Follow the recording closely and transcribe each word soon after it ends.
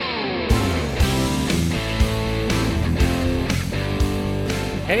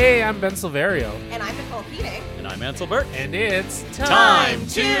Hey, I'm Ben Silverio. And I'm Nicole Keating. And I'm Ansel Burt. And it's Time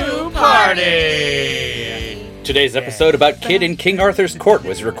to party! Today's episode about Kid in King Arthur's Court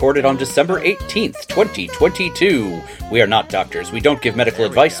was recorded on December 18th, 2022. We are not doctors. We don't give medical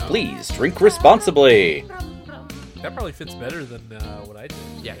advice. Please drink responsibly. That probably fits better than what I did.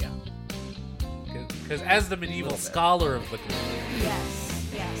 Yeah. Because as the medieval scholar of the group,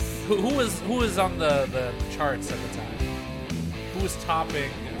 Yes. who was on the charts at the time? Who was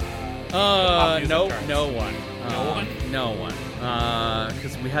topping? No music charts? one. No one?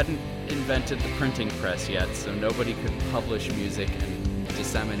 Because we hadn't invented the printing press yet, so nobody could publish music and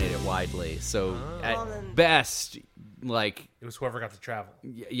disseminate it widely. So at best, like, It was whoever got to travel.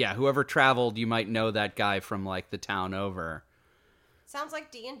 yeah, whoever traveled, you might know that guy from like the town over. Sounds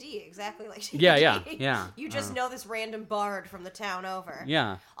like D&D, exactly like D&D. Yeah. You just know this random bard from the town over.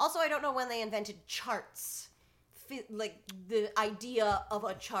 Yeah. Also, I don't know when they invented charts. Like, the idea of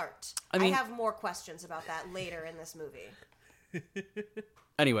a chart. I have more questions about that later in this movie.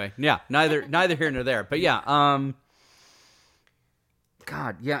 Anyway, yeah, neither here nor there. But yeah,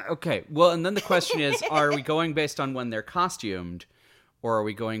 God, yeah, okay. Well, and then the question is, are we going based on when they're costumed, or are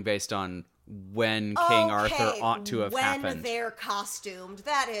we going based on when King Arthur ought to have happened? When they're costumed.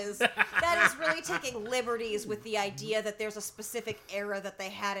 That is really taking liberties with the idea that there's a specific era that they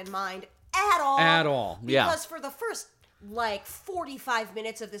had in mind at all. Yeah. Because for the first, 45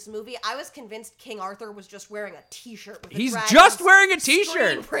 minutes of this movie, I was convinced King Arthur was just wearing a t-shirt with He's a just dragon's wearing a screen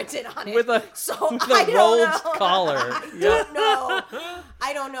t-shirt printed on it. with a I don't rolled know. collar.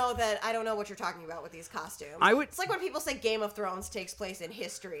 I don't know what you're talking about with these costumes. It's like when people say Game of Thrones takes place in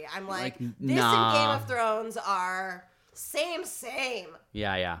history. I'm like this nah. and Game of Thrones are same.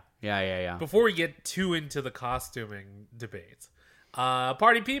 Yeah. Before we get too into the costuming debate,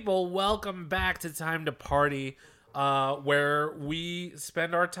 party people, welcome back to Time to Party, where we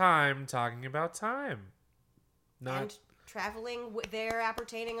spend our time talking about time. And traveling they're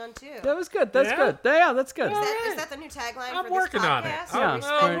appertaining unto. That was good. That's good. Yeah, that's good. Is that the new tagline I'm for working this on podcast? it.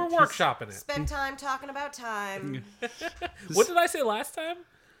 Yeah. We're workshopping it. Spend time talking about time. What did I say last time?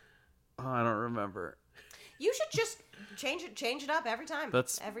 Oh, I don't remember. You should just change it up every time.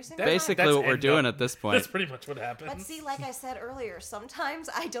 That's every single basically time. what we're doing at this point. That's pretty much what happens. But see, like I said earlier, sometimes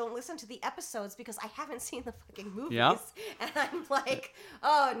I don't listen to the episodes because I haven't seen the fucking movies. Yeah. And I'm like,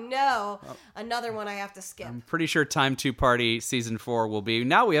 oh no, another one I have to skip. I'm pretty sure Time to Party Season 4 will be,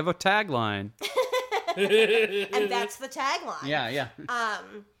 now we have a tagline. And that's the tagline. Yeah.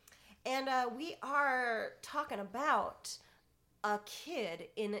 And we are talking about a kid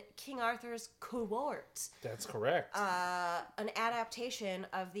in King Arthur's Court. That's correct. An adaptation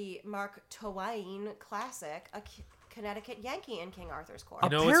of the Mark Twain classic, A Connecticut Yankee in King Arthur's Court.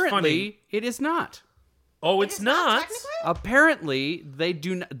 know, it's Apparently, funny. it is not. Oh, it's not. Technically? Apparently,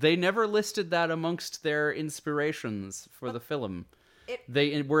 they never listed that amongst their inspirations for the film.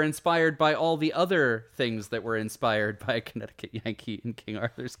 They were inspired by all the other things that were inspired by A Connecticut Yankee in King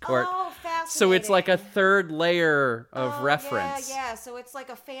Arthur's Court. Oh, fascinating. So it's like a third layer of reference. Yeah. So it's like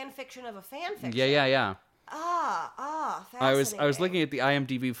a fan fiction of a fan fiction. Yeah. Fascinating. I was looking at the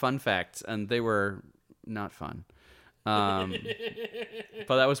IMDb fun facts, and they were not fun. But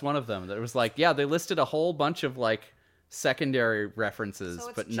that was one of them. That was like, yeah, they listed a whole bunch of like secondary references,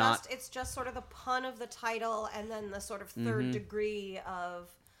 so but not. It's just sort of the pun of the title, and then the sort of third degree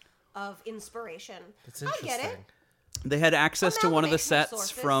of inspiration. That's I interesting. get it. They had access to one of the Amalgamation of sets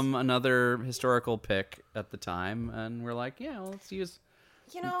sources. from another historical pick at the time, and we're like, yeah, well,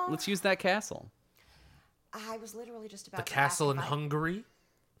 let's use that castle. I was literally just about The to castle ask in if Hungary,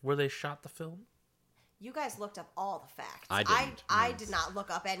 where they shot the film. You guys looked up all the facts. I didn't. I did not look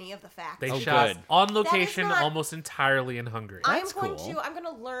up any of the facts. They Oh, shot good. on location not- almost entirely in Hungary. That's I'm cool. going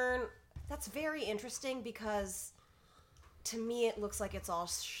to learn. That's very interesting because to me it looks like it's all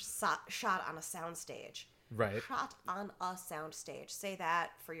shot on a soundstage. Right. Shot on a soundstage. Say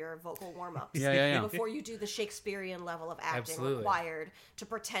that for your vocal warm-ups. Yeah. Before you do the Shakespearean level of acting Absolutely. required to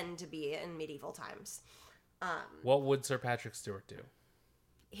pretend to be in medieval times. What would Sir Patrick Stewart do?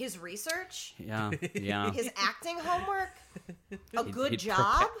 His research, Yeah. his acting homework, a good he'd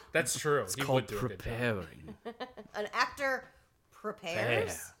job. That's true. It's He called would do a good job. preparing. An actor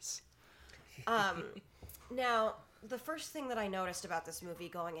prepares. Yes. Now, the first thing that I noticed about this movie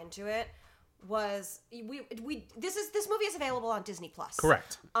going into it was this movie is available on Disney Plus.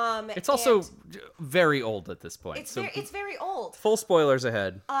 Correct. It's also and very old at this point. it's very old. Full spoilers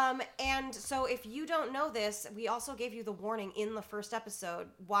ahead. And so if you don't know this, we also gave you the warning in the first episode.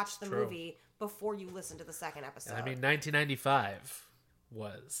 Watch the movie before you listen to the second episode. I mean, 1995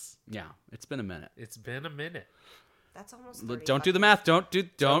 was. Yeah, it's been a minute. It's been a minute. That's almost 30 Don't do the math. Don't.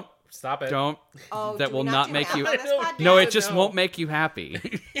 Stop it. Don't. Oh, That do will we not do make math you. on this podcast? No, it just No. won't make you happy.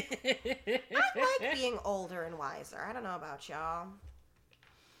 I like being older and wiser. I don't know about y'all.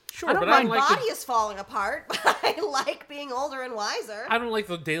 Sure, I don't but mind My I don't like body is falling apart, but I like being older and wiser. I don't like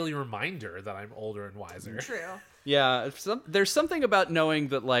the daily reminder that I'm older and wiser. True. Yeah, there's something about knowing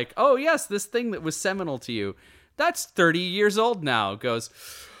that, like, oh yes, this thing that was seminal to you, that's 30 years old now. Goes,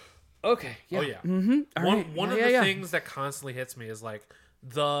 okay, yeah. Oh yeah. Mm-hmm. One of the things that constantly hits me is like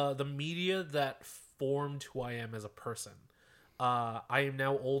the media that formed who I am as a person. I am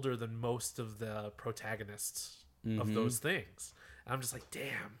now older than most of the protagonists of those things. And I'm just like,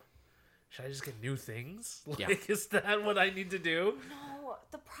 damn. Should I just get new things? Like, Yeah. is that what I need to do? No,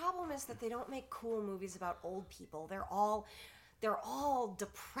 the problem is that they don't make cool movies about old people. They're all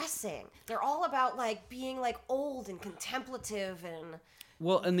depressing. They're all about like being like old and contemplative and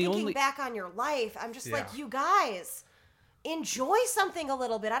Well, and the thinking only back on your life. I'm just like, Yeah. you guys, enjoy something a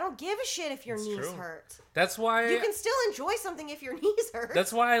little bit. I don't give a shit if your It's knees true. hurt. That's why You can still enjoy something if your knees hurt.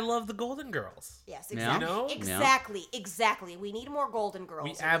 that's why I love the Golden Girls. Yes, Yeah. exactly. You know? Exactly. We need more Golden Girls. We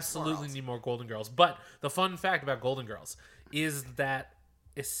in this absolutely world. need more Golden Girls. But the fun fact about Golden Girls is that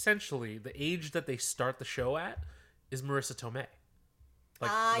essentially the age that they start the show at is Marissa Tomei.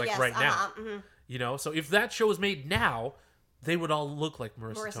 Like yes, right now. mhm. You know, so if that show was made now, they would all look like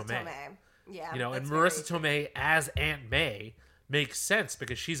Marissa, Marissa Tomei. Tomei. Yeah. You know, and that's Marissa very Tomei as Aunt May makes sense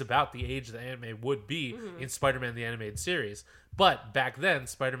because she's about the age that Aunt May would be in Spider-Man the Animated Series. But back then,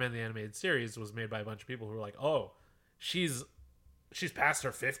 Spider-Man the Animated Series was made by a bunch of people who were like, "Oh, she's past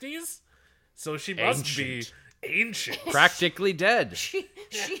her 50s, so she must be ancient." practically dead. She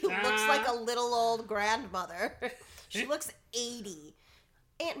looks like a little old grandmother. She looks 80.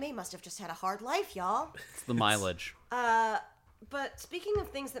 Aunt May must have just had a hard life, y'all. It's the mileage. But speaking of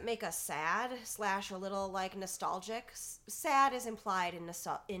things that make us sad / a little like nostalgic, sad is implied in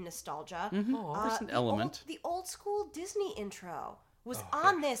nostalgia. There's an element. The old school Disney intro was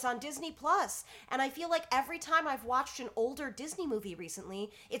on Disney Plus, and I feel like every time I've watched an older Disney movie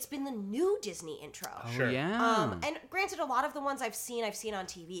recently, it's been the new Disney intro. Sure. Yeah. And granted, a lot of the ones I've seen on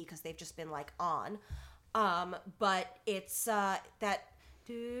TV because they've just been like on. But it's that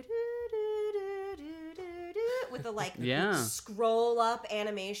with the like Yeah. scroll up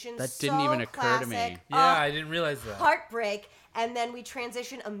animation. That didn't even occur to me. classic. Yeah, I didn't realize that. Heartbreak, and then we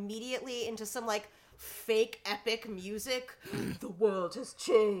transition immediately into some like fake epic music. The world has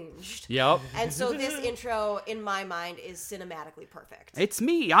changed. Yep. And so this intro, in my mind, is cinematically perfect. It's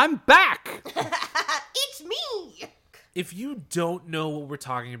me. I'm back. It's me. If you don't know what we're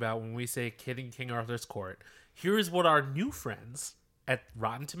talking about when we say Kid in King Arthur's Court, here's what our new friends at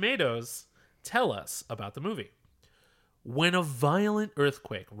Rotten Tomatoes tell us about the movie. When a violent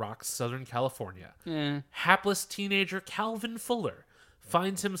earthquake rocks Southern California, hapless teenager Calvin Fuller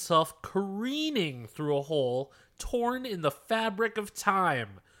finds himself careening through a hole torn in the fabric of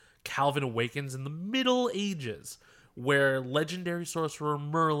time. Calvin awakens in the Middle Ages, where legendary sorcerer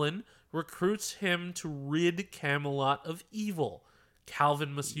Merlin recruits him to rid Camelot of evil.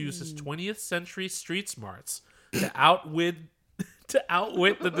 Calvin must use his 20th century street smarts to outwit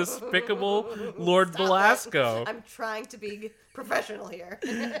the despicable Lord Belasco. I'm trying to be professional here.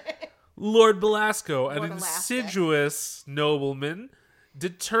 Lord Belasco, an Lord Elastic. insidious nobleman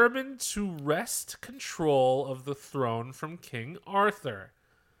determined to wrest control of the throne from King Arthur.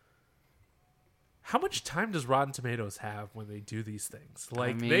 How much time does Rotten Tomatoes have when they do these things?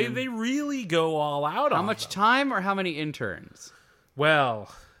 Like, they really go all out on How much them. time or how many interns? Well,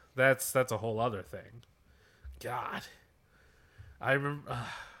 that's a whole other thing. God, I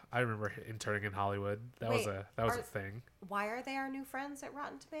remember interning in Hollywood. That was Wait, a thing. Why are they our new friends at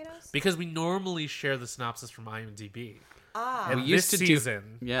Rotten Tomatoes? Because we normally share the synopsis from IMDb. And We used this to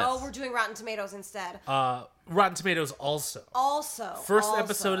season, Yes. Oh, we're doing Rotten Tomatoes instead. Rotten Tomatoes also. First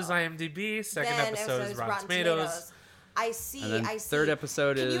episode is IMDb. Second Then episode is Rotten Tomatoes. I see. And then I see. third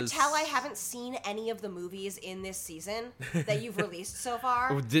episode Can you is- tell I haven't seen any of the movies in this season that you've released so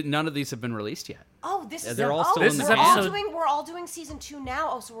far? None of these have been released yet. Oh, this is they're all still in the we're episode. we're all doing season 2 now.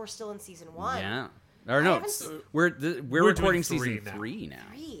 Oh, so we're still in season 1. Yeah. Or no, haven't it's- s- we're recording doing three season now. 3 now.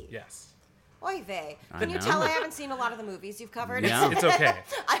 3. Yes. Oy vey. I Can you know. tell I haven't seen a lot of the movies you've covered? Yeah. It's okay.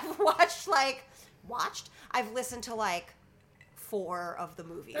 I've I've listened to like 4 of the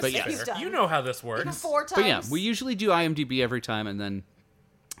movies But that yes. you've done. You know how this works. 4 times. But yeah, we usually do IMDb every time, and then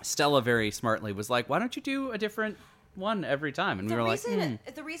Stella very smartly was like, "Why don't you do a different one every time, and we were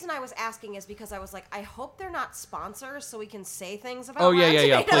The reason I was asking is because I was like, I hope they're not sponsors, so we can say things about. Oh, yeah,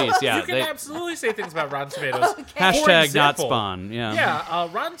 Rotten Tomatoes. please, yeah. You can absolutely say things about Rotten Tomatoes. Okay. Hashtag For not example, spawn. Yeah. Yeah,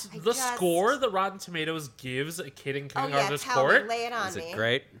 the just- score that Rotten Tomatoes gives A Kid in Oh King yeah, Arthur's tell Court, me, lay it on Is me. it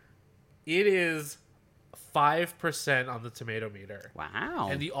great? it is 5% on the tomato meter. Wow.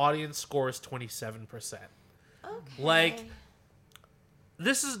 And the audience score is 27%. Okay. Like,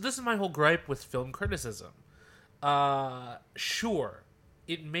 this is my whole gripe with film criticism. Sure,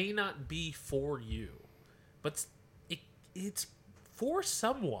 it may not be for you, but it's for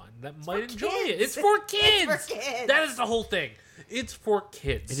someone that might enjoy it. kids. It's for kids. It's for kids. That is the whole thing. It's for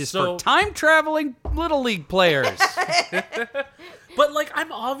kids. It is So- for time traveling Little League players. But, like,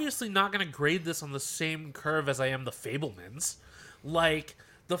 I'm obviously not going to grade this on the same curve as I am The Fabelmans. Like,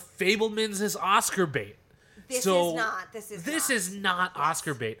 The Fabelmans is Oscar bait. This So, is not. This is not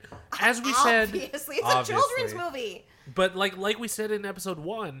Oscar bait. As we said, Obviously, it's a children's movie. But like we said in episode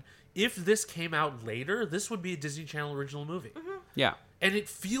 1, if this came out later, this would be a Disney Channel original movie. Yeah. And it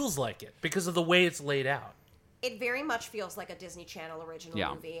feels like it because of the way it's laid out. It very much feels like a Disney Channel original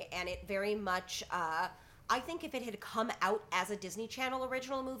Yeah. movie, and it very much. I think if it had come out as a Disney Channel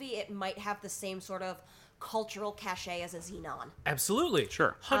original movie, it might have the same sort of cultural cachet as a Xenon. Absolutely.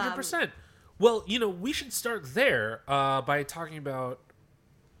 Sure. 100%. Well, we should start there by talking about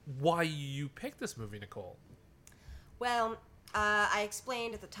why you picked this movie, Nicole. Well, I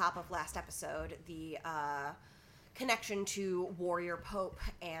explained at the top of last episode the connection to Warrior Pope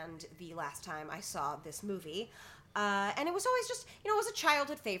and the last time I saw this movie. And it was always just, it was a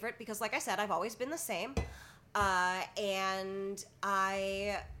childhood favorite because, like I said, I've always been the same. And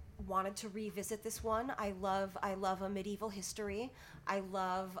I wanted to revisit this one. I love a medieval history. I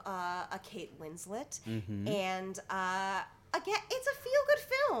love a Kate Winslet. And again, it's a feel-good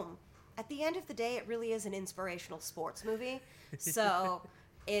film. At the end of the day, it really is an inspirational sports movie. So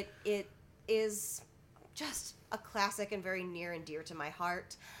it is just a classic and very near and dear to my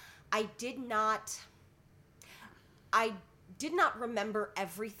heart. I did not remember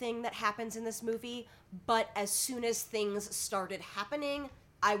everything that happens in this movie, but as soon as things started happening,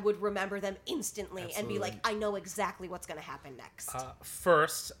 I would remember them instantly and be like, I know exactly what's going to happen next.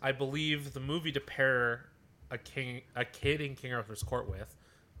 First, I believe the movie to pair a kid in King Arthur's Court with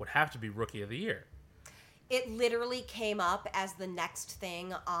would have to be Rookie of the Year. It literally came up as the next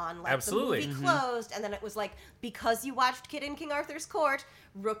thing on, like, Absolutely. the movie closed, and then it was like, because you watched Kid in King Arthur's Court,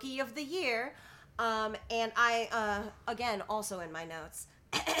 Rookie of the Year. And I, again, also in my notes,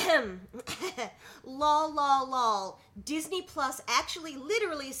 lol. Disney Plus actually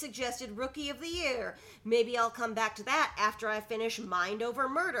literally suggested Rookie of the Year. Maybe I'll come back to that after I finish Mind Over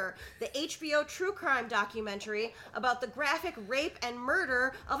Murder, the HBO true crime documentary about the graphic rape and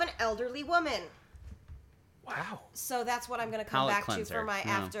murder of an elderly woman. Wow. So that's what I'm going to come Palate back cleanser. to for my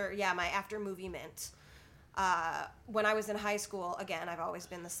Yeah. my after movie mint. When I was in high school, again, I've always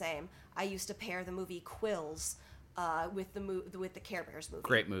been the same. I used to pair the movie Quills with the Care Bears movie.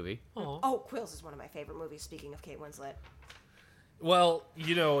 Great movie. Oh, Quills is one of my favorite movies. Speaking of Kate Winslet, Well,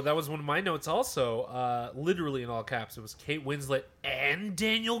 that was one of my notes also. Literally in all caps, it was Kate Winslet and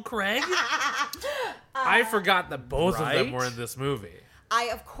Daniel Craig. I forgot that both of them Right? were in this movie. I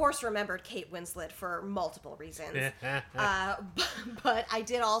of course remembered Kate Winslet for multiple reasons, but I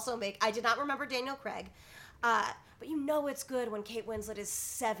did not remember Daniel Craig. But it's good when Kate Winslet is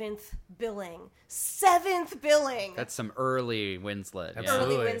seventh billing. That's some early Winslet. Yeah.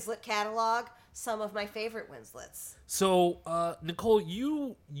 Absolutely. Early Winslet catalog. Some of my favorite Winslets. So, Nicole,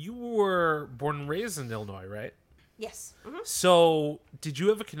 you were born and raised in Illinois, right? Yes. Mm-hmm. So, did you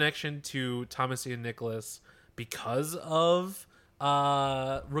have a connection to Thomas Ian Nicholas because of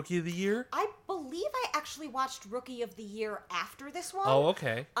Rookie of the Year? I believe I actually watched Rookie of the Year after this one. Oh,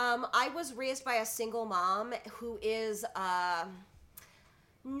 okay. I was raised by a single mom who is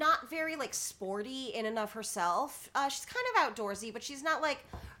not very, like, sporty in and of herself. She's kind of outdoorsy, but she's not, like...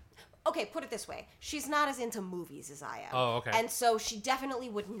 Okay, put it this way. She's not as into movies as I am. Oh, okay. And so she definitely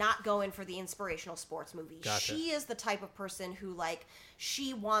would not go in for the inspirational sports movie. Gotcha. She is the type of person who, like,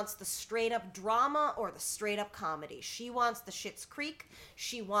 she wants the straight-up drama or the straight-up comedy. She wants the Schitt's Creek.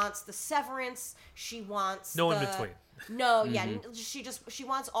 She wants the Severance. She wants No the... in between. No, yeah, she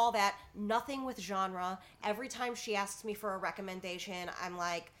wants all that. Nothing with genre. Every time she asks me for a recommendation, I'm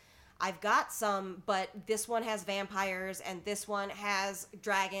like, I've got some, but this one has vampires, and this one has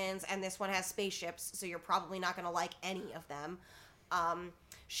dragons, and this one has spaceships, so you're probably not going to like any of them.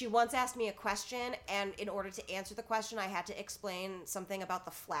 She once asked me a question, and in order to answer the question, I had to explain something about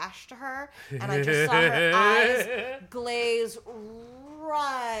the Flash to her, and I just saw her eyes glaze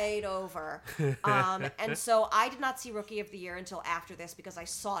right over. over. And so I did not see Rookie of the Year until after this because I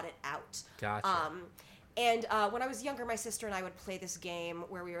sought it out. Gotcha. And when I was younger, my sister and I would play this game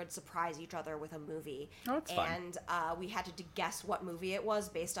where we would surprise each other with a movie. Oh, that's fun. And we had to guess what movie it was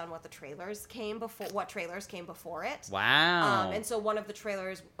based on what the trailers came before. What trailers came before it? Wow. And so one of the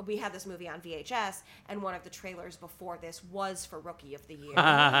trailers, we had this movie on VHS, and one of the trailers before this was for Rookie of the Year. So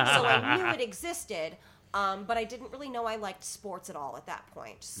I knew it existed, but I didn't really know I liked sports at all at that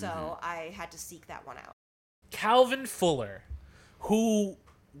point. So I had to seek that one out. Calvin Fuller, who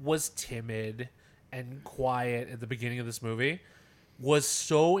was timid and quiet at the beginning of this movie, was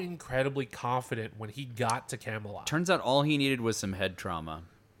so incredibly confident when he got to Camelot. Turns out all he needed was some head trauma.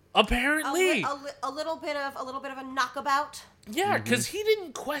 Apparently, a little bit of a knockabout. yeah, because he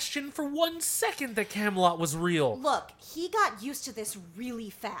didn't question for 1 second that Camelot was real. Look, he got used to this really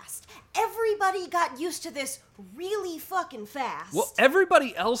fast. Everybody got used to this really fucking fast. Well,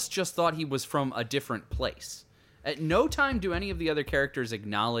 everybody else just thought he was from a different place. At no time do any of the other characters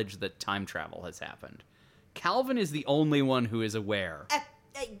acknowledge that time travel has happened. Calvin is the only one who is aware.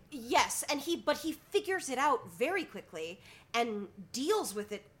 Yes, but he figures it out very quickly and deals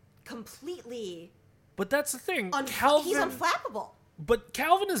with it completely. But that's the thing. He's unflappable. But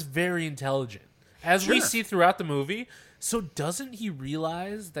Calvin is very intelligent, as we Sure. see throughout the movie. So doesn't he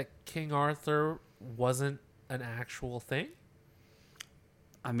realize that King Arthur wasn't an actual thing?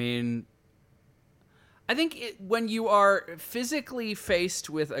 I mean, I think when you are physically faced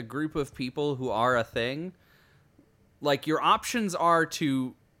with a group of people who are a thing, like, your options are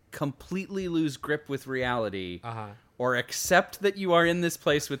to completely lose grip with reality or accept that you are in this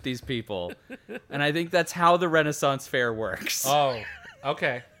place with these people. And I think that's how the Renaissance Fair works. Oh,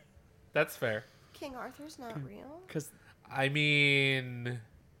 okay. That's fair. King Arthur's not real. Because I mean,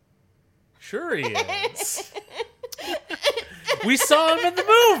 sure he is. We saw him in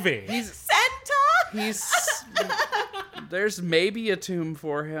the movie. there's maybe a tomb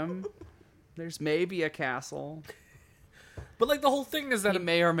for him. There's maybe a castle. But like the whole thing is that He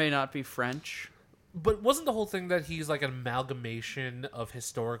may or may not be French. But wasn't the whole thing that he's like an amalgamation of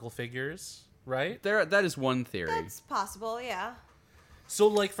historical figures, right? That is one theory. That's possible, yeah. So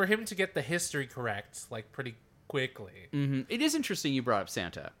like for him to get the history correct like pretty quickly. It is interesting you brought up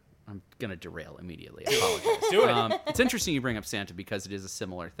Santa. I'm going to derail immediately. I apologize. Do it. It's interesting you bring up Santa because it is a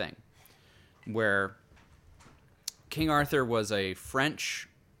similar thing. Where King Arthur was a French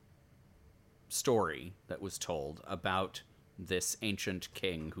story that was told about this ancient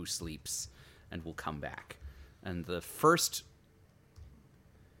king who sleeps and will come back. And the first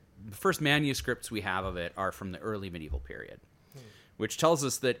manuscripts we have of it are from the early medieval period, which tells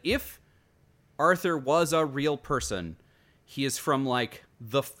us that if Arthur was a real person, he is from like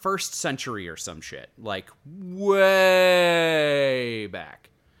the 1st century or some shit, like way back.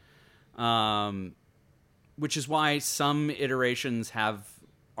 Which is why some iterations have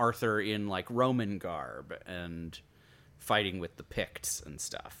Arthur in like Roman garb and fighting with the Picts and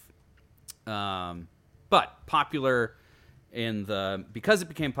stuff. But popular because it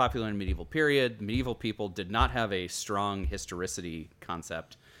became popular in the medieval period, medieval people did not have a strong historicity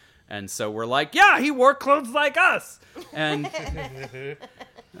concept. And so we're like, yeah, he wore clothes like us. And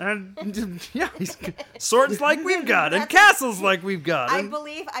yeah, he's swords like we've got and castles like we've got. I And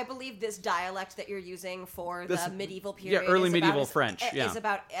believe this dialect that you're using for the medieval period, early is medieval about French, yeah. is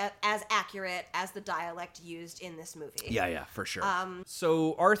about as accurate as the dialect used in this movie. Yeah, for sure.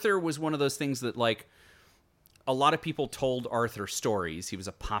 So Arthur was one of those things that, like, a lot of people told Arthur stories. He was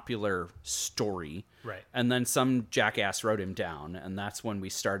a popular story. Right. And then some jackass wrote him down, and that's when we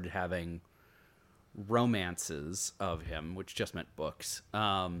started having romances of him, which just meant books.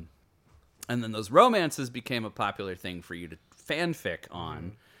 And then those romances became a popular thing for you to fanfic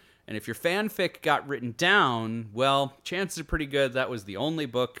on. And if your fanfic got written down, well, chances are pretty good that was the only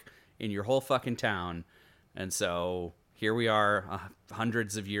book in your whole fucking town. And so here we are,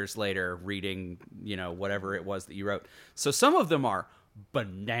 hundreds of years later, reading, whatever it was that you wrote. So some of them are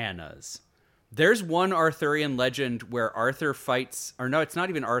bananas. There's one Arthurian legend where Arthur fights, or no, it's not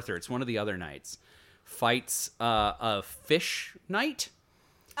even Arthur, it's one of the other knights, fights a fish knight.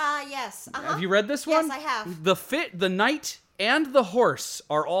 Yes. Have you read this one? Yes, I have. The knight and the horse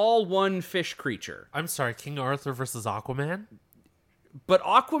are all one fish creature. I'm sorry, King Arthur versus Aquaman? But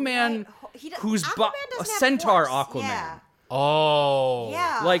Aquaman, Aquaman doesn't a have centaur horse. Aquaman. Yeah. Oh.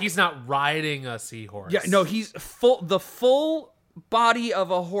 Yeah. Like he's not riding a seahorse. Yeah, no, he's the full body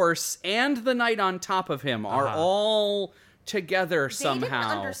of a horse and the knight on top of him are all together They somehow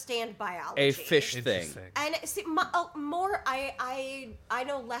didn't understand biology. a fish thing. Interesting. And see, I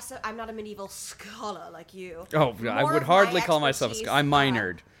know less. I'm not a medieval scholar like you. Oh, I More would of hardly my call myself expertise, I'm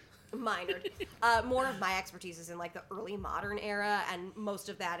minored. Minored. More of my expertise is in like the early modern era, and most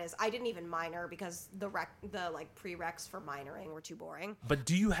of that is I didn't even minor because the like prereqs for minoring were too boring. But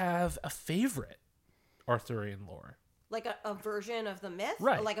do you have a favorite Arthurian lore? Like a version of the myth?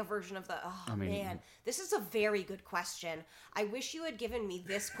 Right. Or like a version of the... Oh, man. This is a very good question. I wish you had given me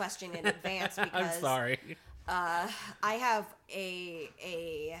this question in advance because... I'm sorry. I have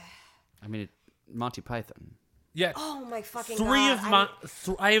a... I mean, Monty Python. Yeah. Oh, my fucking Three God. of my...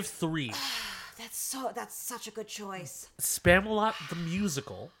 I have three. That's such a good choice. Spamalot the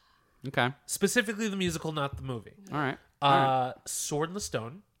musical. Okay. Specifically the musical, not the movie. All right. Sword in the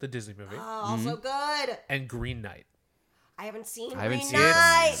Stone, the Disney movie. Oh, so good. And Green Knight. I haven't seen I haven't Green seen it.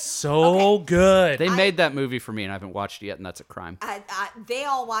 Knight. So good. They made that movie for me, and I haven't watched it yet, and that's a crime. They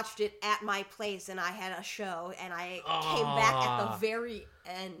all watched it at my place, and I had a show, and I came back at the very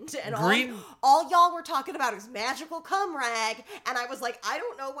end, and all y'all were talking about is magical cum rag, and I was like, I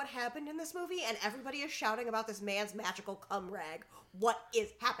don't know what happened in this movie, and everybody is shouting about this man's magical cum rag. What is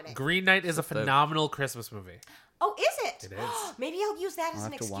happening? Green Knight is a phenomenal Christmas movie. Oh, is it? It is. Maybe I'll use that as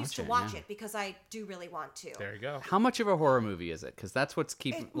an have to excuse to watch watch it, it, because I do really want to. There you go. How much of a horror movie is it? Because that's what's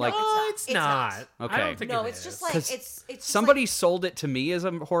keeping like. No, it's it's not. not. Okay. I don't think No, it it's is. just like 'Cause it's just Somebody like, sold it to me as a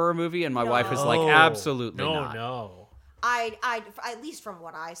horror movie, and my wife was like, Oh, "Absolutely no, not." No. I at least from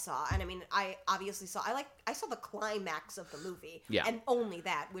what I saw, and I mean, I obviously saw. I saw the climax of the movie, Yeah. and only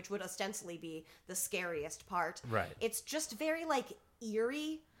that, which would ostensibly be the scariest part. Right. It's just very like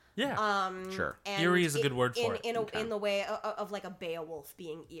eerie. Yeah. Sure. And Eerie is a good word for it. in the way of like a Beowulf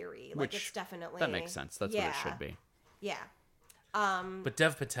being eerie. Like Which, it's definitely that makes sense. That's what it should be. Yeah. But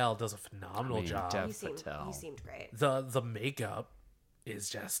Dev Patel does a phenomenal job. Dev He seemed Patel. he seemed great. The makeup is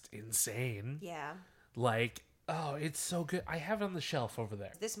just insane. Yeah. Like, oh, it's so good. I have it on the shelf over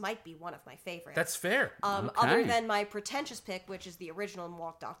there. This might be one of my favorites. That's fair. Other Okay. than my pretentious pick, which is the original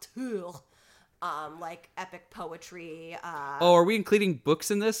Morte d'Arthur, like epic poetry. Oh, are we including books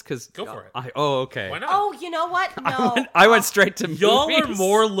in this? Because Go for it. Okay. Why not? Oh, you know what? No. I went straight to Y'all movies. are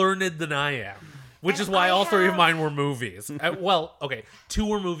more learned than I am. Which And is why I all three of have- mine were movies. Well, okay. 2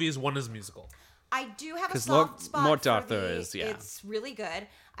 were movies, 1 is musical. I do have a 'Cause soft spot Morte for d'Arthur the, is, yeah. It's really good.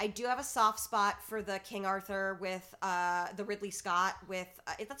 I do have a soft spot for the King Arthur with the Ridley Scott with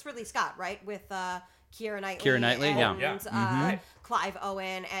that's Ridley Scott, right? With Keira Knightley. Keira Knightley, and, yeah. Clive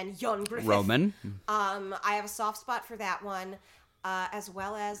Owen and Jon Griffith. Roman. I have a soft spot for that one, as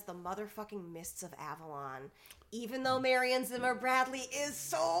well as the motherfucking Mists of Avalon. Even though Marion Zimmer Bradley is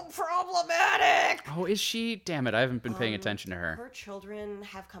so problematic. Oh, is she? Damn it! I haven't been paying attention to her. Her children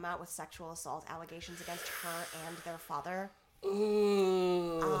have come out with sexual assault allegations against her and their father.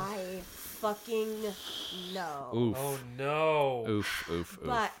 I fucking know. Oof. Oh, no. Oof. Oof. Oof.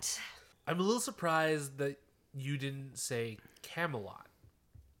 But I'm a little surprised that you didn't say Camelot.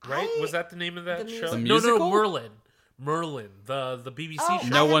 Right? Was that the name of that the show? The No, musical? Merlin, the BBC oh, show.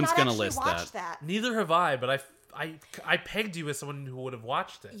 No I have one's not gonna actually list watched that. Neither have I, but I pegged you as someone who would have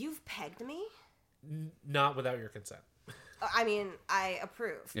watched it. You've pegged me? Not without your consent. I mean, I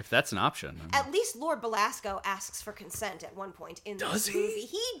approve. If that's an option. At least Lord Belasco asks for consent at one point in Does this he? movie.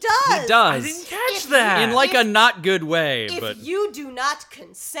 He does. He does. I didn't catch If- that. In like a not good way, If but you do not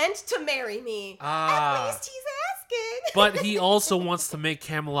consent to marry me, at least he's asking. But he also wants to make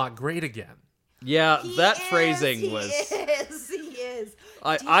Camelot great again. yeah, He that is, phrasing he was. He is.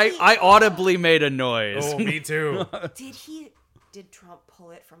 I audibly made a noise. Oh, me too. Did Trump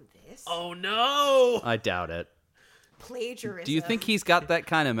pull it from this? Oh no. I doubt it. Plagiarism. Do you think he's got that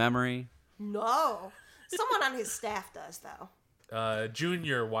kind of memory? No. Someone on his staff does, though.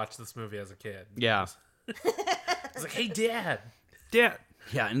 Junior watched this movie as a kid. Yeah. He's like, hey, Dad. Yeah.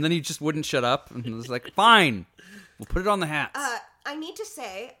 Yeah, and then he just wouldn't shut up and was like, fine, we'll put it on the hats. I need to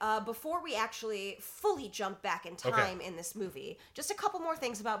say, before we actually fully jump back in time in this movie, just a couple more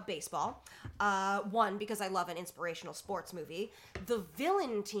things about baseball. One, because I love an inspirational sports movie, the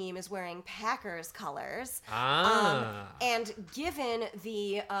villain team is wearing Packers colors. And given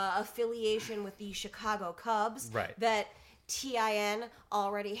the affiliation with the Chicago Cubs Right. that TIN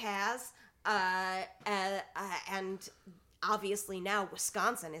already has, and obviously now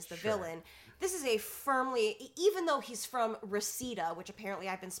Wisconsin is the villain. This is a firmly, even though he's from Reseda, which apparently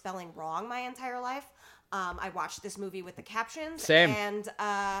I've been spelling wrong my entire life. I watched this movie with the captions. Same. And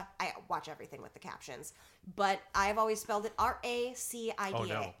I watch everything with the captions. But I've always spelled it Racida. Oh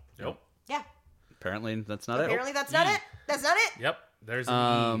no. Nope. Yeah. Apparently that's not Apparently that's not it. That's not it. Yep. There's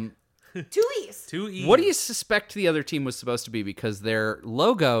an E. 2 E's. 2 E's. What do you suspect the other team was supposed to be? Because their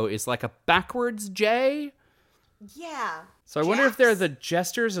logo is like a backwards J. Yeah. So I wonder if they're Jacks. the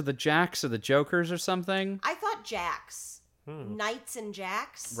Jesters or the Jacks or the Jokers or something. I thought Jacks. knights and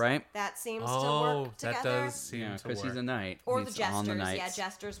jacks. Right. That seems to Oh, work that together. does seem Yeah, to because he's work. a knight. Or He's the on the jesters. Yeah, knights.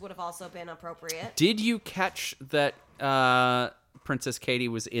 jesters would have also been appropriate. Did you catch that Princess Katie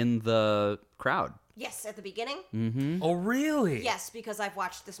was in the crowd? Yes, at the beginning. Oh, really? Yes, because I've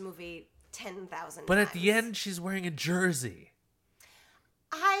watched this movie 10,000 But times. at the end, she's wearing a jersey.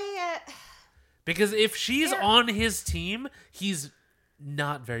 I Because if she's There- on his team, he's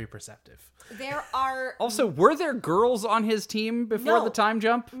not very perceptive. there are Also, were there girls on his team before No. the time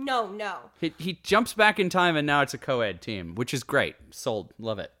jump? no. He jumps back in time, and now it's a co-ed team, which is great. Sold.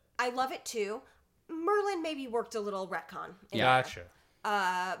 Love it. I love it too. Merlin maybe worked a little retcon. in Gotcha.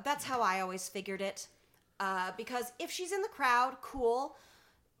 there. That's how I always figured it. Because if she's in the crowd, cool.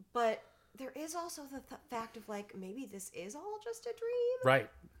 But there is also the fact of like maybe this is all just a dream. Right.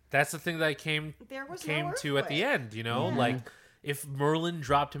 That's the thing that I came There was no to at the earthquake. end, you know? Like, if Merlin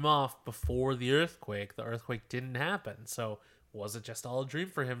dropped him off before the earthquake didn't happen. So, was it just all a dream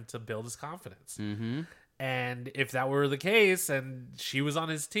for him to build his confidence? Mm-hmm. And if that were the case, and she was on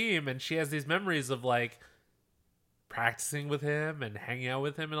his team, and she has these memories of, like, practicing with him and hanging out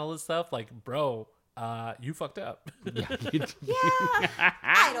with him and all this stuff, like, bro, you fucked up. Yeah,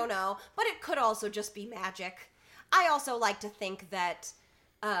 I don't know. But it could also just be magic. I also like to think that,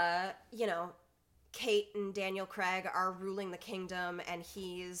 Kate and Daniel Craig are ruling the kingdom, and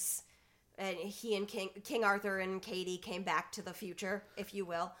he and King Arthur and Katie came back to the future, if you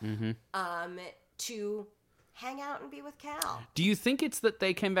will, to hang out and be with Cal. Do you think it's that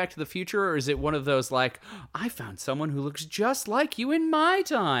they came back to the future, or is it one of those like, I found someone who looks just like you in my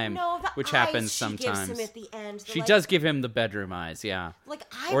time? No, the which eyes happens she sometimes. gives him at the end. the, She like, does give him the bedroom eyes, yeah. like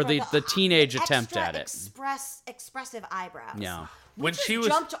Or eyebrow, the teenage extra attempt at it. Expressive eyebrows. Yeah. When Just she was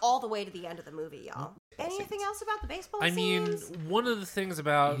jumped all the way to the end of the movie, y'all. Anything else about the baseball I mean, scenes? one of the things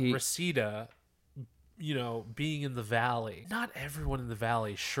about He- Reseda, being in the valley, not everyone in the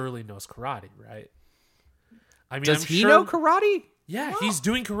valley surely knows karate, right? I mean, Does I'm he sure, know karate? Yeah, he's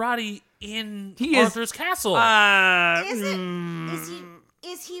doing karate in He is- Arthur's castle. Is it?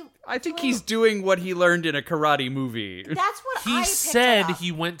 Is he? I think doing- he's doing what he learned in a karate movie. That's what he I picked said up.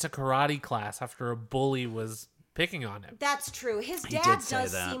 he went to karate class after a bully was picking on him. That's true. His He dad did say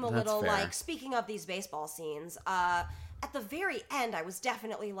does that. seem a That's little fair. like. Speaking of these baseball scenes, at the very end, I was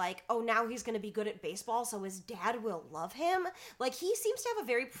definitely like, "Oh, now he's going to be good at baseball, so his dad will love him." Like he seems to have a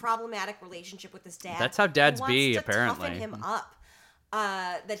very problematic relationship with his dad. That's how dads He wants be, to apparently. Toughen him up.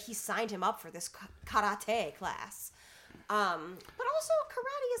 That he signed him up for this karate class. But also,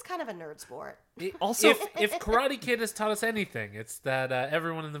 karate is kind of a nerd sport. Also- if Karate Kid has taught us anything, it's that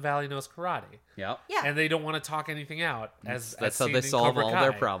everyone in the valley knows karate, Yep. Yeah. and they don't want to talk anything out. As That's as how seen they in solve Cobra all Kai.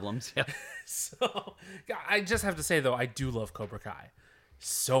 their problems. Yeah. So, I just have to say though, I do love Cobra Kai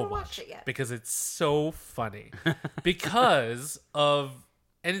so haven't watched much it yet. because it's so funny. Because of,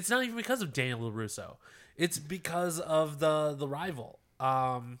 and it's not even because of Daniel LaRusso. It's because of the rival.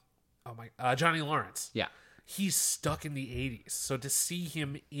 Johnny Lawrence. Yeah. He's stuck in the 80s. So to see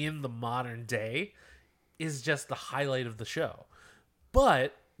him in the modern day is just the highlight of the show.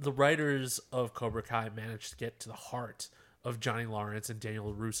 But the writers of Cobra Kai managed to get to the heart of Johnny Lawrence and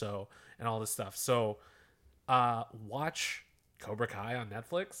Daniel LaRusso and all this stuff. So watch Cobra Kai on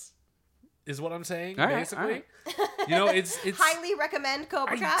Netflix is what I'm saying, All right, basically. all right. It's Highly recommend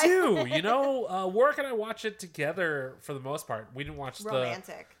Cobra Kai. I do. Work and I watch it together for the most part. We didn't watch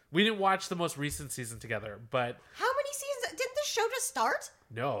Romantic. We didn't watch the most recent season together, but How many seasons? Didn't the show just start?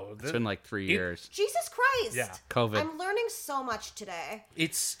 no, It's been like 3 years. Jesus Christ. Yeah. COVID. I'm learning so much today.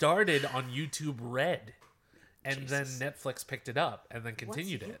 it started on YouTube Red, and then Netflix picked it up and then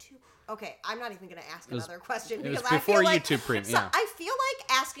continued it. YouTube? Okay, I'm not even going to ask was- another question it was because I before feel like YouTube Premium, yeah. I feel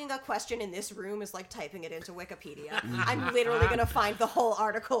like asking a question in this room is like typing it into Wikipedia. I'm literally going to find the whole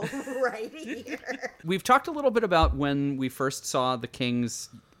article right here. We've talked a little bit about when we first saw the King's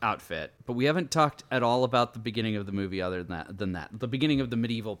outfit, but we haven't talked at all about the beginning of the movie other than that. The beginning of the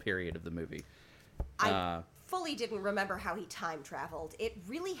medieval period of the movie. I fully didn't remember how he time traveled. It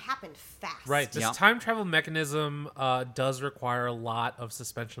really happened fast. Right, this Yeah. time travel mechanism does require a lot of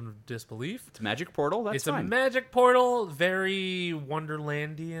suspension of disbelief. It's a magic portal, that's It's fine. a magic portal, very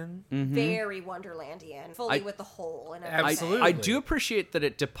Wonderlandian. Very Wonderlandian, fully with the hole and everything. Absolutely. I do appreciate that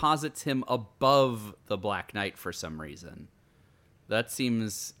it deposits him above the Black Knight for some reason. That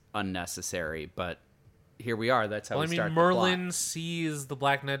seems unnecessary, but here we are. That's how Well, I we mean, start Merlin sees the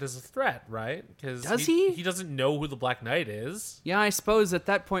Black Knight as a threat, right? Because Does he? He doesn't know who the Black Knight is. Yeah, I suppose at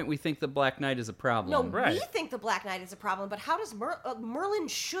that point we think the Black Knight is a problem. No, Right. we think the Black Knight is a problem, but how does Merlin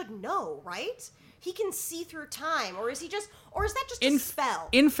should know, right? he can see through time, or is that just a spell?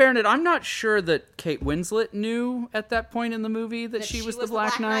 In fairness, I'm not sure that Kate Winslet knew at that point in the movie that she was the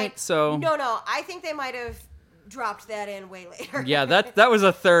Black Knight. So no, I think they might have dropped that in way later. yeah, that was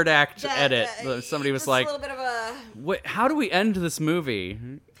a third act edit. Somebody was like, a little bit of a. Wait, how do we end this movie?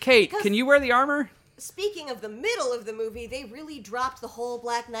 Kate, can you wear the armor? Speaking of the middle of the movie, they really dropped the whole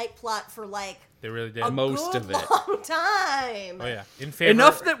Black Knight plot for They really did. a Most good of it. long time. Oh yeah, in favor.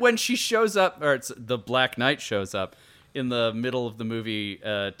 Enough that when she shows up, or it's the Black Knight shows up in the middle of the movie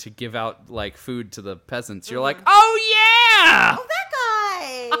to give out like food to the peasants, you're like, oh yeah, Oh,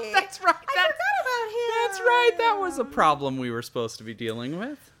 that guy! that's right. I forgot about him. That's right. That was a problem we were supposed to be dealing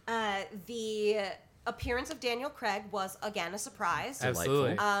with. The appearance of Daniel Craig was again a surprise.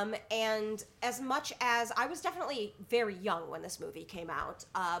 Absolutely. And as much as I was definitely very young when this movie came out,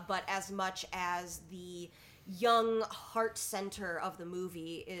 but as much as the young heart center of the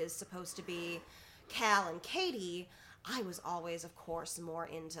movie is supposed to be Cal and Katie, I was always, of course, more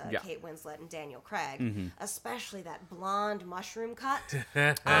into Kate Winslet and Daniel Craig, especially that blonde mushroom cut.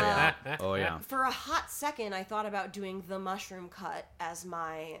 Oh yeah. For a hot second, I thought about doing the mushroom cut as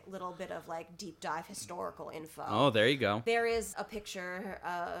my little bit of like deep dive historical info. Oh, there you go. There is a picture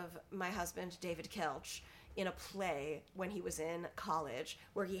of my husband, David Kelch, in a play when he was in college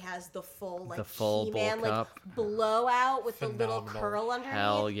where he has the full like He-Man bowl like cup. blowout with the little Phenomenal. curl underneath.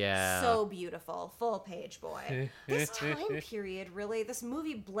 Hell yeah. So beautiful. Full page boy. This time period really, this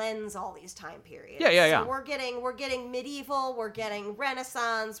movie blends all these time periods. Yeah. So we're getting medieval, we're getting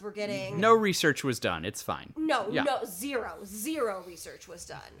Renaissance, we're getting No research was done. It's fine. no, Yeah. zero research was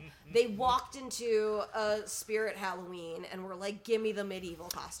done. They walked into a Spirit Halloween and were like, give me the medieval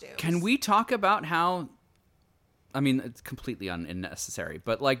costumes. Can we talk about how? I mean, it's completely unnecessary,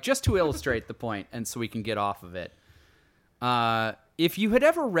 but like just to illustrate the point, and so we can get off of it. If you had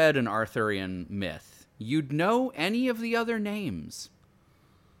ever read an Arthurian myth, you'd know any of the other names.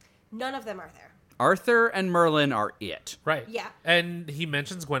 None of them are there. Arthur and Merlin are it. Right. Yeah. And he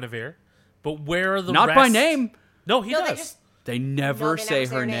mentions Guinevere, but where are the Not rest? by name. No, he No, does. they just They never they say never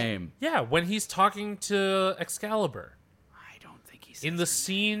say her her name. name. Yeah, when he's talking to Excalibur. I don't think he's In the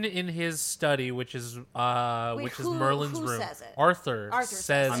scene in his study, which is who- Merlin's who room, says it? Arthur Arthur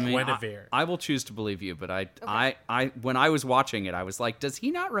says says it. Guinevere. I will choose to believe you, but I when I was watching it, I was like, does he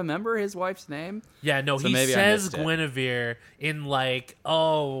not remember his wife's name? Yeah, no, So he maybe I says missed it. Guinevere in like,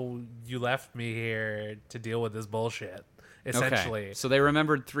 "Oh, you left me here to deal with this bullshit." Essentially, Okay. So they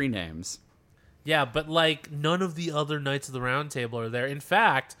remembered 3 names. yeah, but like none of the other Knights of the Round Table are there. In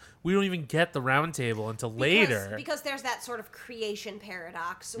fact, we don't even get the Round Table until later. Because there's that sort of creation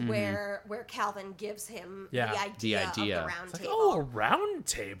paradox where Calvin gives him Yeah. the idea The idea. of the round Like, table. oh, a Round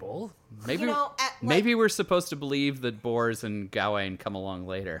Table. Maybe You know, maybe we're supposed to believe that Bors and Gawain come along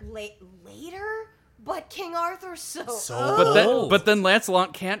later. later, but King Arthur's so So- But then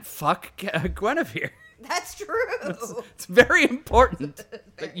Lancelot can't fuck Guinevere. that's true. It's very important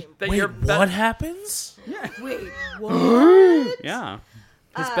that, that Wait, you're what happens? Wait, what? Yeah,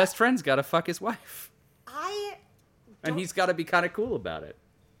 his best friend's got to fuck his wife, I and he's got to be kind of cool about it.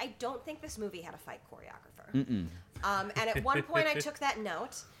 don't think this movie had a fight choreographer. And at one point I took that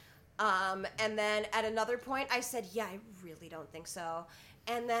note, and then at another point I said, yeah, I really don't think so.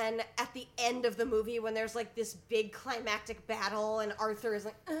 And then at the end of the movie, when there's like this big climactic battle and Arthur is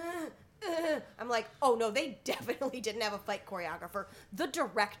like, I'm like, oh no, they definitely didn't have a fight choreographer. The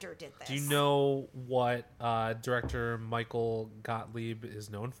director did this. Do you know what director Michael Gottlieb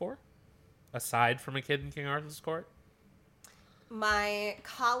is known for, aside from A Kid in King Arthur's Court? My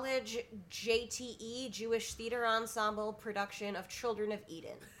college JTE, Jewish Theater Ensemble production of Children of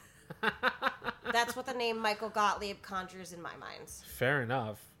Eden. That's what the name Michael Gottlieb conjures in my mind. Fair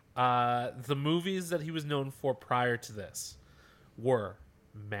enough. The movies that he was known for prior to this were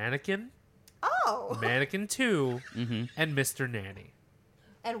Mannequin, Oh, Mannequin 2, and Mr. Nanny.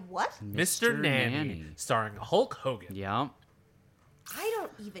 and what? Mr. Nanny, Nanny. starring Hulk Hogan. Yeah, I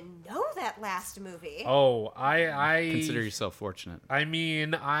don't even know that last movie. Oh, I consider yourself fortunate. I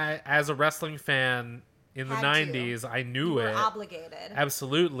mean, I as a wrestling fan in the Had to. 90s, I You knew were it. obligated.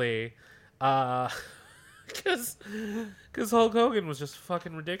 Absolutely. Because Hulk Hogan was just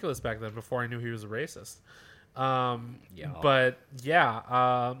fucking ridiculous back then before I knew he was a racist. But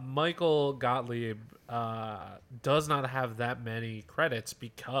yeah, Michael Gottlieb does not have that many credits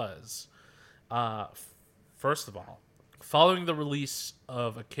because, first of all, following the release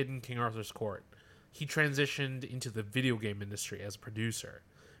of A Kid in King Arthur's Court, he transitioned into the video game industry as a producer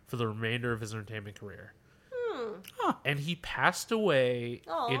for the remainder of his entertainment career. And he passed away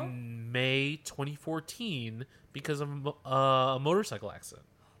in May 2014 because of a motorcycle accident.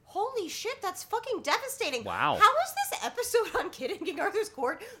 Holy shit, that's fucking devastating. Wow. How is this episode on Kid in King Arthur's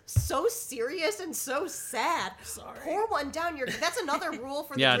Court so serious and so sad? Sorry. Pour one down your... That's another rule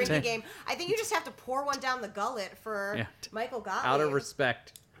for the Yeah, drinking game. I think you just have to pour one down the gullet for Michael Gottlieb. Out of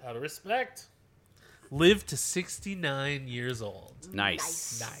respect. Out of respect. Live to 69 years old.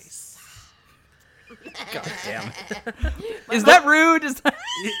 Nice. Nice. God damn it. Is that rude? Is that...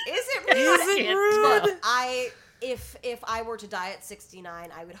 Is it rude? Is it rude? Look, if I were to die at 69,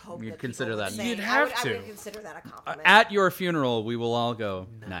 I would hope You'd that consider people would that. say- You'd I have would to. consider that a compliment. At your funeral, we will all go,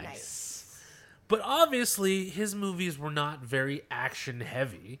 nice. But obviously, his movies were not very action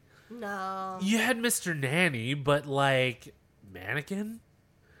heavy. No. You had Mr. Nanny, but like Mannequin?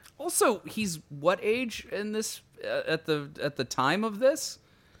 Also, he's what age in this at the time of this?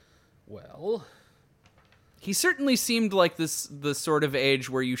 Well, He certainly seemed like the sort of age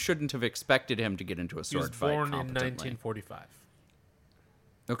where you shouldn't have expected him to get into a he was sword fight born in competently. 1945.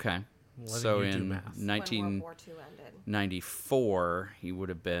 Okay. Letting So you do in math. When World War II ended. 1994, he would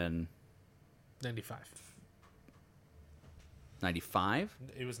have been 95. 95?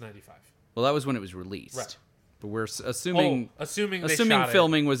 It was 95. Well, that was when it was released. Right. But we're assuming assuming they shot it.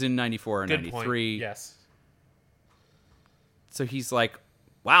 filming was in 94 or Good 93. point. Yes. So he's like,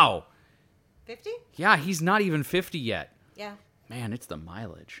 wow. 50? Yeah, he's not even 50 yet. Yeah. Man, it's the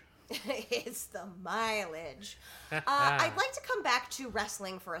mileage. It's the mileage. I'd like to come back to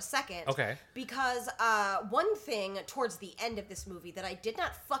wrestling for a second. Okay. Because one thing towards the end of this movie that I did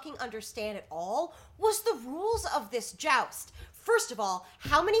not fucking understand at all was the rules of this joust. First of all,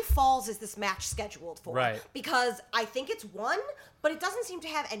 how many falls is this match scheduled for? Right. Because I think it's one, but it doesn't seem to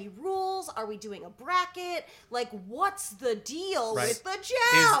have any rules. Are we doing a bracket? Like, what's the deal Right. with the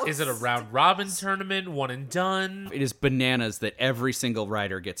joust? Is it a round robin tournament, one and done? It is bananas that every single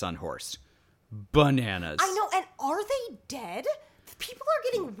rider gets unhorsed. Bananas. I know, and are they dead? People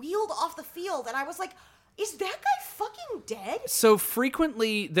are getting wheeled off the field, and I was like, is that guy fucking dead? So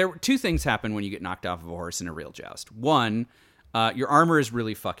frequently, two things happen when you get knocked off of a horse in a real joust. One, your armor is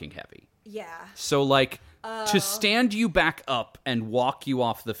really fucking heavy. Yeah. So, like, to stand you back up and walk you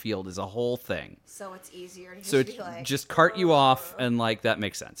off the field is a whole thing. So it's easier to just So be like... just cart you off, and, like, that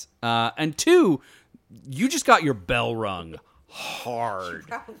makes sense. And two, you just got your bell rung hard.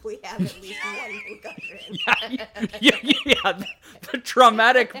 Probably have at least one concussion. yeah. The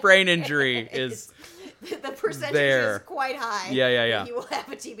traumatic brain injury is... The percentage there. is quite high. Yeah. that You will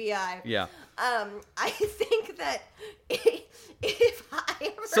have a TBI. Yeah. I think that if I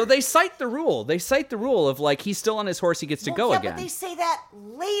ever... So they cite the rule. They cite the rule of, like, he's still on his horse, he gets to go yeah, again. but they say that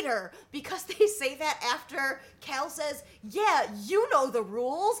later because they say that after Cal says, "Yeah, you know the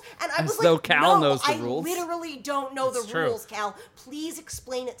rules," and I was though like, Cal "No, knows the I rules." literally don't know It's the true. rules, Cal. Please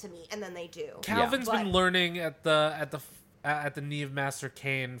explain it to me." And then they do. Calvin's But- been learning at the knee of Master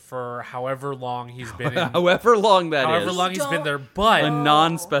Kane for however long he's been in, However long that is. however long he's been Don't- there. But A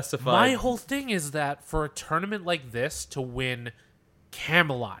non-specified. my whole thing is that for a tournament like this to win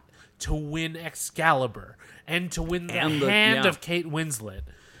Camelot, to win Excalibur, and to win the And hand yeah. of Kate Winslet,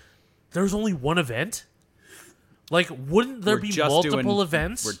 there's only one event. Like, wouldn't there We're be just multiple doing-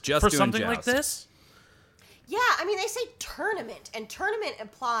 events we're just for doing something like joust. this? Yeah, I mean, they say tournament, and tournament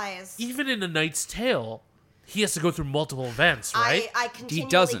implies... Even in A Knight's Tale, he has to go through multiple events, right? I continually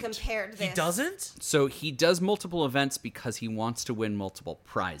doesn't. compared this. He doesn't? So he does multiple events because he wants to win multiple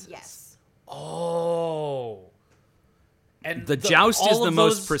prizes. Yes. Oh. And The joust is all the of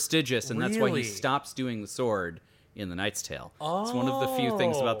most those- prestigious, and that's why he Really? stops doing the sword in The Knight's Tale. It's one of the few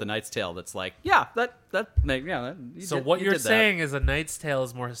things about The Knight's Tale that's like, you So did- what you you're did that. saying is A Knight's Tale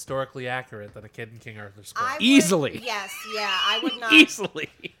is more historically accurate than A Kid in King Arthur's Court. I would- Easily. Yes, yeah, I would not... Easily.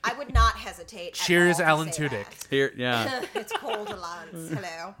 I would not hesitate at Cheers, all to Alan say Tudyk. that. Here, yeah. It's cold, Lance.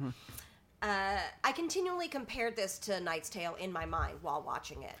 Hello. I continually compared this to Knight's Tale in my mind while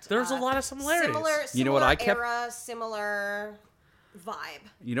watching it. There's a lot of similarities. Similar You know what I kept- era, similar vibe.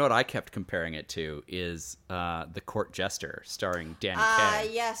 You know what I kept comparing it to is The Court Jester, starring Danny Kaye.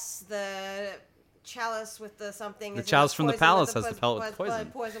 Yes, the chalice with the something. The is it chalice from the poison palace with has the pellet with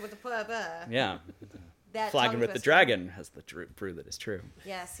poison. Poison with the Yeah. That Flagon tongue with the twister. dragon has the brew that is true.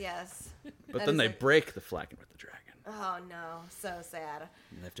 Yes, yes. But That then is they a- break the flagon with the dragon. Oh no, so sad.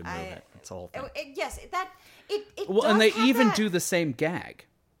 And they have to move it. It's a whole thing. Yes, it Well, does and they have even that- do the same gag.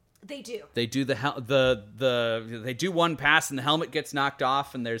 They do. They do they do one pass and the helmet gets knocked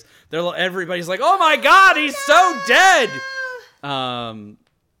off and everybody's like, "Oh my god, he's so dead."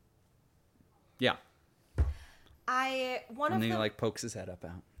 Yeah. One And of then he the like pokes his head up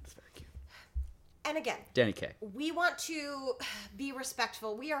out. It's very cute. And again, Danny Kaye. we want to be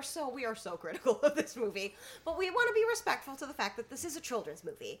respectful. We are so critical of this movie, but we want to be respectful to the fact that this is a children's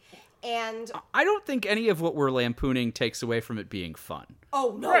movie. And I don't think any of what we're lampooning takes away from it being fun.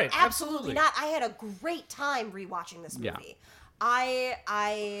 oh no, Right, absolutely absolutely. not. I had a great time rewatching this Yeah. movie.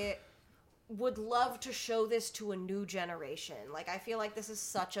 I would love to show this to a new generation. Like, I feel like this is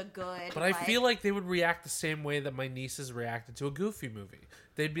such a good. But I feel like they would react the same way that my nieces reacted to a Goofy movie.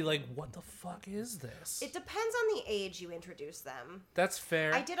 They'd be like, "What the fuck is this?" it depends on the age you introduce them. That's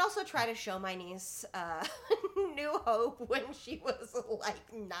fair. I did also try to show my niece New Hope when she was like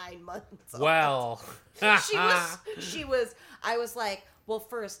 9 months old. Well, she was I was like, well,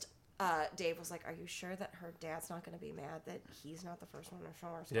 first Dave was like, are you sure that her dad's not going to be mad that he's not the first one to show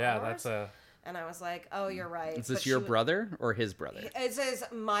her Star yeah, Wars? that's a. And I was like, oh, you're right. Is this But your she brother or his brother? It says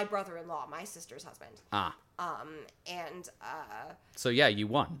my brother-in-law, my sister's husband. Ah. And So yeah, you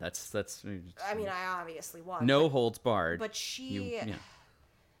won. That's I mean, I obviously won. no holds barred. But she yeah.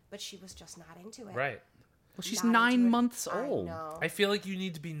 but she was just not into it. Right. Well, she's Not into 9 it. months I old. know. I feel like you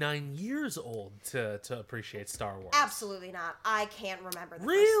need to be 9 years old to appreciate Star Wars. Absolutely not. I can't remember the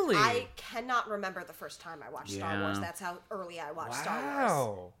Really? I cannot remember the first time I watched Star Wars. Yeah. That's how early I watched Star Wars.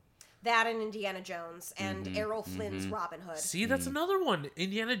 Wow. That and Indiana Jones and Errol Flynn's Robin Hood. See, that's another one.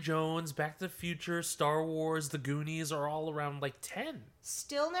 Indiana Jones, Back to the Future, Star Wars, The Goonies are all around like 10.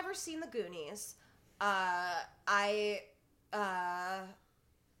 Still never seen the Goonies.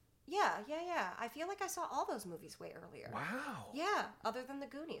 Yeah. I feel like I saw all those movies way earlier. Wow. Yeah, other than the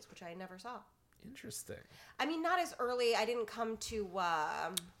Goonies, which I never saw. Interesting. I mean, not as early. I didn't come to.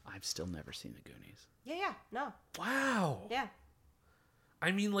 I've still never seen the Goonies. No. Wow. Yeah.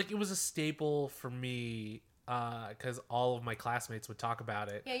 I mean, like, it was a staple for me because all of my classmates would talk about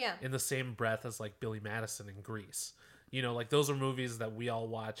it Yeah. in the same breath as, like, Billy Madison and Grease. You know, like, those are movies that we all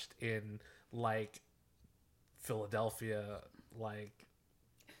watched in, like, Philadelphia, like,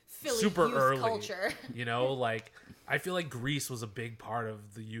 Philly super youth early. culture. You know, like, I feel like Grease was a big part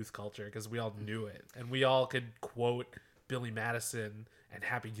of the youth culture because we all knew it. And we all could quote Billy Madison and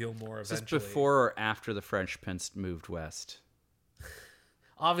Happy Gilmore Is this eventually. before or after the French Prince moved west?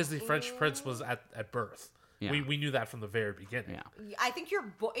 Obviously, French Prince was at birth. Yeah. We knew that from the very beginning. Yeah. I think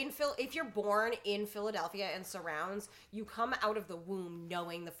if you're born in Philadelphia and surrounds, you come out of the womb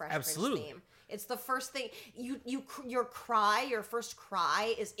knowing the Fresh Absolutely. Prince theme. It's the first thing your first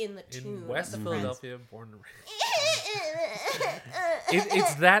cry is in the tune. In West of the Philadelphia, born and Prince. raised.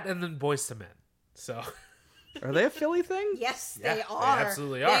 It's that and then Boys to Men. So Are they a Philly thing? Yes, Yeah, they they are.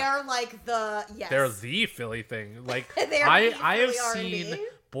 absolutely are. They are like the yes. they're the Philly thing. Like They're I the have Philly seen R&B.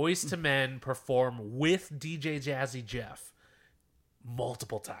 Boys to Men perform with DJ Jazzy Jeff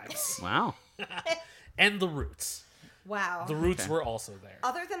multiple times. Wow. And the Roots. Wow. The Roots Okay. were also there.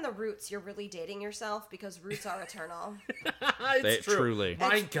 Other than the Roots, you're really dating yourself because Roots are eternal. It's They- true. truly.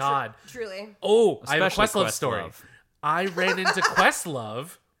 My It's God. Truly. Oh, I have a Especially Questlove story. Questlove. I ran into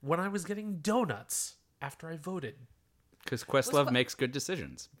Questlove when I was getting donuts after I voted. Because Questlove makes good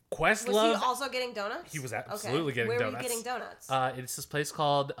decisions. Was Questlove, he also getting donuts? He was absolutely getting Where donuts. were you getting donuts? It's this place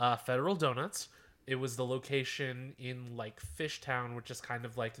called Federal Donuts. It was the location in like Fishtown, which is kind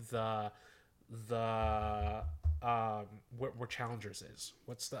of like the where Challengers is.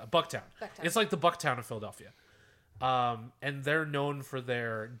 What's the Bucktown? Bucktown. It's like the Bucktown of Philadelphia. And they're known for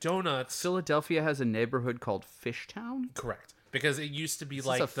their donuts. Philadelphia has a neighborhood called Fishtown? Correct. Because it used to be this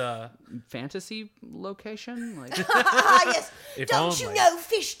like a the Fantasy location? Like, Yes. If Don't you only. know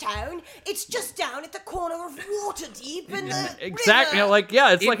Fishtown? It's just down at the corner of Waterdeep and the exactly. river. Like,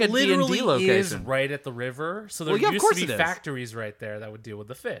 yeah, it's it like a literally D&D location. is right at the river. So there Well, yeah, of used course to be it is. factories right there that would deal with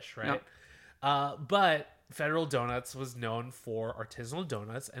the fish, right? But Federal Donuts was known for artisanal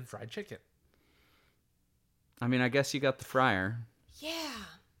donuts and fried chicken. I mean, I guess you got the fryer. Yeah.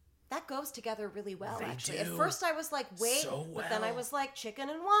 That goes together really well, They actually. At do. first I was like, wait, So but then I well. was like, chicken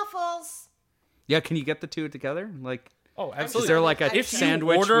and waffles. Yeah, can you get the two together? Like, Oh, Is absolutely. there like a If if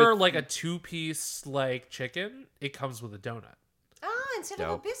sandwich you order with... like a 2-piece like chicken, it comes with a donut. Ah, instead of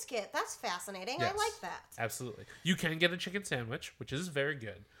Dope. a biscuit. That's fascinating. Yes. I like that. Absolutely. You can get a chicken sandwich, which is very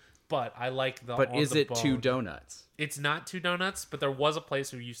good. But I like the But on is the it two bone. donuts? It's not 2 donuts, but there was a place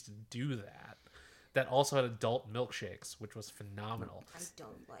who used to do that also had adult milkshakes, which was phenomenal. I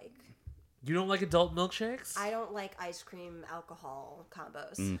don't like. You don't like adult milkshakes? I don't like ice cream alcohol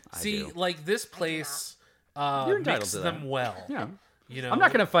combos. I See, do. like this place You're entitled mixes to that. them well. Yeah. You know, I'm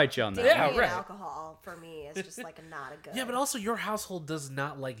not going to fight you on that. Dairy Yeah, and right. alcohol for me is just like not a good. Yeah, but also your household does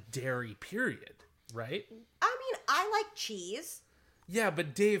not like dairy, period, right? I mean, I like cheese. Yeah,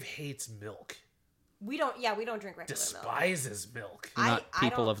 but Dave hates milk. We don't drink regular milk. Despises milk. Not I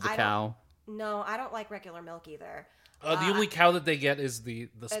people don't- of the I don't- cow. No, I don't like regular milk either. The only cow that they get is the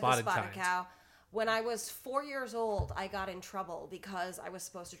spotted kind. cow. When I was 4 years old, I got in trouble because I was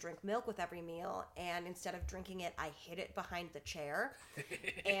supposed to drink milk with every meal, and instead of drinking it, I hid it behind the chair,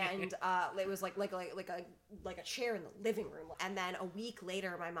 and it was like a chair in the living room. And then a week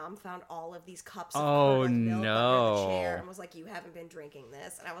later, my mom found all of these cups of curdled milk under the chair and was like, "You haven't been drinking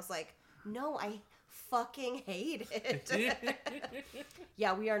this," and I was like, "No, I fucking hate it."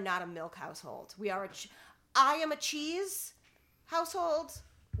 Yeah, we are not a milk household. We are I am a cheese household.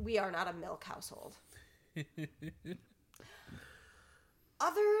 We are not a milk household.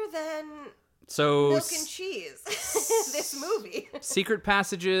 Other than milk and cheese, this movie. Secret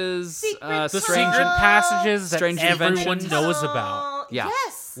passages, The strange secret passages that strange everyone inventions. knows about. Yeah.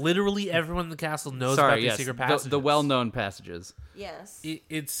 Yes. Literally everyone in the castle knows about these secret passages. the well-known passages. Yes.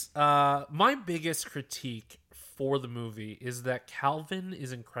 It's my biggest critique for the movie is that Calvin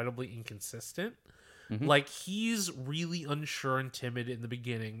is incredibly inconsistent. Like, he's really unsure and timid in the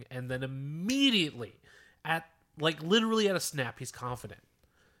beginning, and then immediately, literally at a snap, he's confident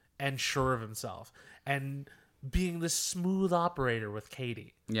and sure of himself, and being this smooth operator with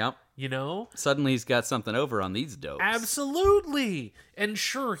Katie. Yep. You know? Suddenly he's got something over on these dopes. Absolutely! And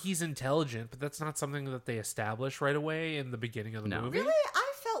sure, he's intelligent, but that's not something that they establish right away in the beginning of the movie. Really?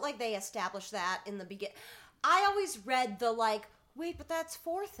 I felt like they established that in the beginning. I always read the, wait, but that's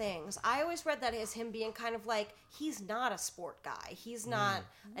 4 things. I always read that as him being kind of like, he's not a sport guy. He's not,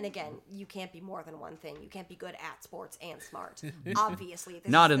 and again, you can't be more than one thing. You can't be good at sports and smart. Obviously.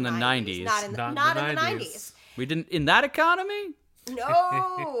 Not is in the 90s. Not in the 90s. We didn't, in that economy?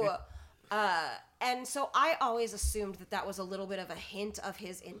 No. And so I always assumed that was a little bit of a hint of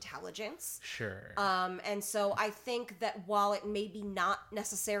his intelligence. Sure. And so I think that while it maybe not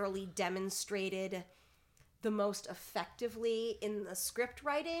necessarily demonstrated the most effectively in the script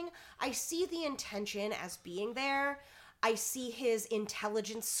writing, I see the intention as being there. I see his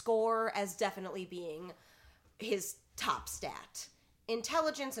intelligence score as definitely being his top stat.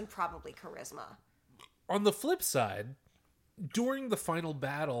 Intelligence and probably charisma. On the flip side, during the final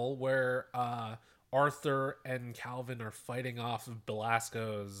battle where Arthur and Calvin are fighting off of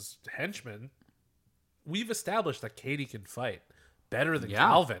Belasco's henchmen, we've established that Katie can fight better than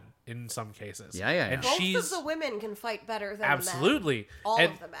Calvin in some cases. Yeah. And Both of the women can fight better than absolutely the men. All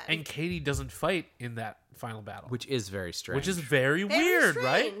and, of the men. And Katie doesn't fight in that final battle, Which is very strange. which is very weird,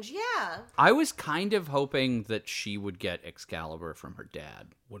 right? strange, yeah. I was kind of hoping that she would get Excalibur from her dad.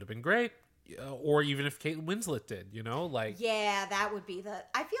 Would have been great. Or even if Kate Winslet did, you know, like Yeah, that would be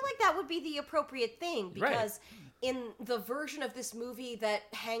I feel like that would be the appropriate thing because in the version of this movie that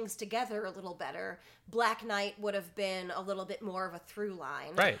hangs together a little better, Black Knight would have been a little bit more of a through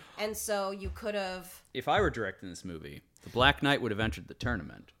line. Right. And so you could have... If I were directing this movie, the Black Knight would have entered the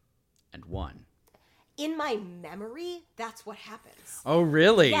tournament and won. In my memory, that's what happens. Oh,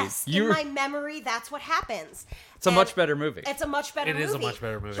 really? Yes, in my memory, that's what happens. It's a much better movie. It's a much better movie. It is a much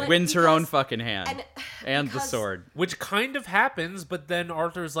better movie. But Wins her own because- fucking hand. And the because- sword. which kind of happens, but then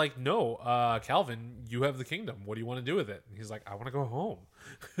Arthur's like, "No, Calvin, you have the kingdom. What do you want to do with it?" And he's like, "I want to go home."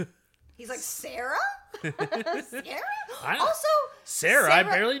 He's like, Sarah? Sarah? I- Also, Sarah, I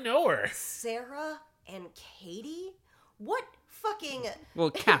barely know her. Sarah and Katie? What fucking...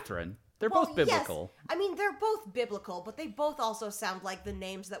 Well, Catherine. They're Well, both biblical. Yes. I mean, they're both biblical, but they both also sound like the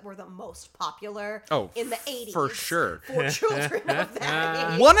names that were the most popular in the 80s. For sure. For children of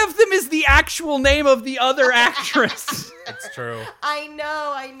that age. One of them is the actual name of the other actress. It's true. I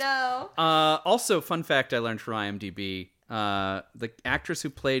know. Also, fun fact I learned from IMDb, the actress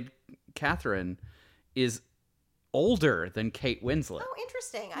who played Catherine is older than Kate Winslet. Oh,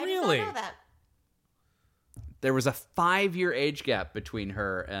 interesting. I Really? did not know that. There was a 5-year age gap between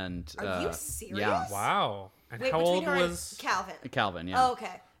her and... Are you serious? Yeah. Wow. And Wait, how between old her was? and Calvin. Calvin, yeah. Oh,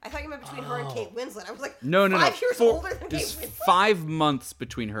 okay. I thought you meant between her and Kate Winslet. I was like, No. 5 years older than Kate There's Winslet? 5 months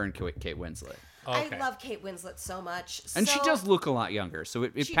between her and Kate Winslet. Okay. I love Kate Winslet so much. And she So- does look a lot younger, so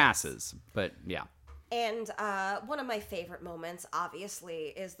it She passes. But, yeah. And one of my favorite moments, obviously,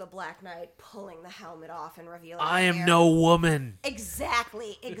 is the Black Knight pulling the helmet off and revealing I the am hair. no woman.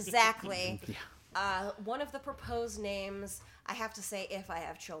 Exactly. One of the proposed names, I have to say if I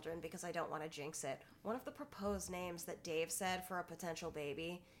have children because I don't want to jinx it, one of the proposed names that Dave said for a potential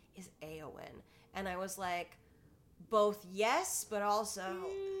baby is Eowyn. And I was like, both yes, but also...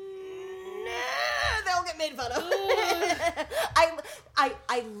 Nah, they'll get made fun of.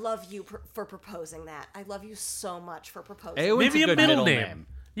 I love you for proposing that. I love you so much for proposing. Eowyn's Maybe a a good middle middle name. name.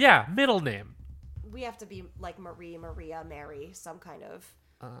 Yeah, middle name. We have to be like Maria, Mary, some kind of.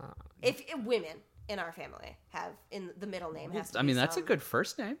 If women in our family have in the middle name has to. I mean, be that's a some- good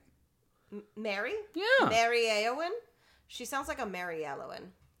first name. Mary? Yeah. Mary Eowyn? She sounds like a Mary Eowyn.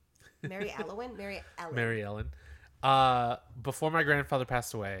 Mary Eowyn? Mary Ellen. Mary Ellen. Before my grandfather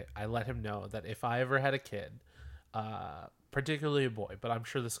passed away, I let him know that if I ever had a kid, particularly a boy, but I'm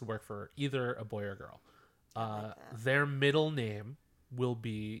sure this could work for either a boy or a girl, their middle name will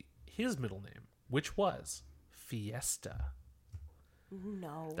be his middle name, which was Fiesta.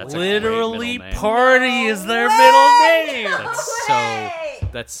 No. That's a Literally, great middle name. Party is their way! middle name.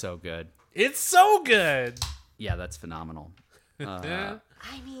 That's so good. It's so good. Yeah, that's phenomenal.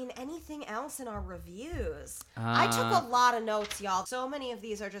 I mean, anything else in our reviews? I took a lot of notes, y'all. So many of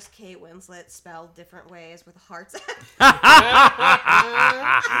these are just Kate Winslet spelled different ways with hearts.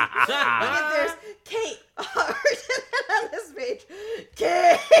 There's Kate heart, and then on this page,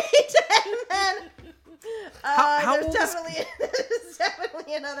 Kate, and then How there's old there's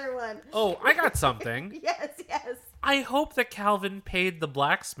definitely another one. Oh, I got something. Yes. I hope that Calvin paid the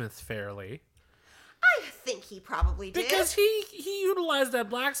blacksmith fairly. I think he probably did. Because he utilized that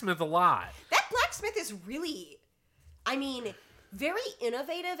blacksmith a lot. That blacksmith is really, I mean, very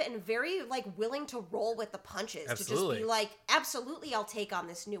innovative and very, like, willing to roll with the punches. Absolutely. To just be like, absolutely, I'll take on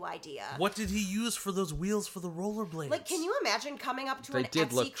this new idea. What did he use for those wheels for the rollerblades? Like, can you imagine coming up to They an did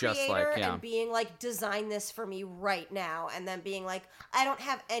Etsy look just creator like, yeah. and being like, design this for me right now, and then being like, I don't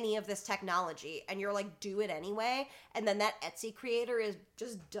have any of this technology, and you're like, do it anyway, and then that Etsy creator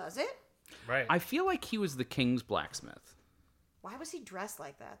just does it? Right. I feel like he was the king's blacksmith. Why was he dressed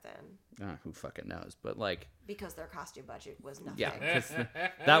like that then? Who fucking knows? But like, Because their costume budget was nothing. yeah, 'cause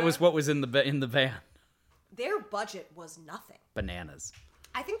that was what was in the van. Their budget was nothing. Bananas.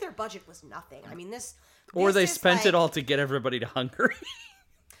 I think their budget was nothing. I mean, Or they is spent like, it all to get everybody to Hungary.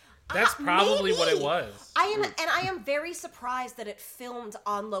 That's probably what it maybe. was. I am very surprised that it filmed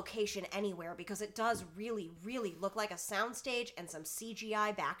on location anywhere, because it does really, really look like a soundstage and some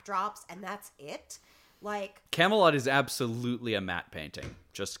CGI backdrops, and that's it. Like, Camelot is absolutely a matte painting.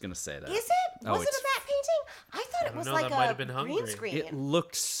 Just gonna say that. is it? Oh, Was it it's- a matte painting? I thought it was know, like that might a have been green Hungary. screen. It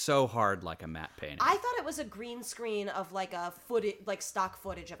looked so hard like a matte painting. I thought it was a green screen of like a stock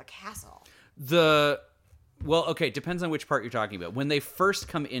footage of a castle. Well, okay, depends on which part you're talking about. When they first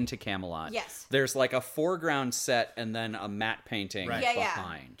come into Camelot, Yes. there's like a foreground set and then a matte painting Right. Yeah, yeah.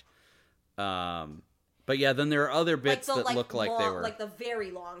 behind. But yeah, then there are other bits Like the, that look like long, they were. like the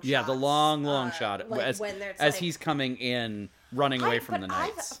very long shots. Yeah, the long shot like as, when there's, as like- he's coming in, running away from the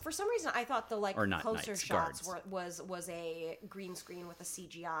knights. For some reason, I thought the Or not closer knights, shots guards. was a green screen with a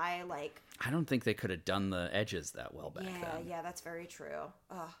CGI. Like, I don't think they could have done the edges that well back then. yeah, that's very true.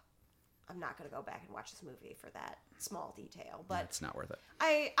 Ugh, I'm not gonna go back and watch this movie for that small detail, but It's not worth it.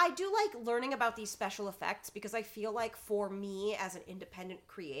 I do like learning about these special effects, because I feel like for me as an independent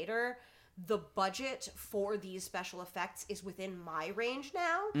creator, the budget for these special effects is within my range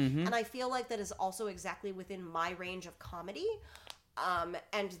now, and I feel like that is also exactly within my range of comedy,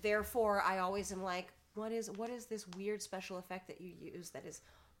 and therefore I always am like, what is this weird special effect that you use that is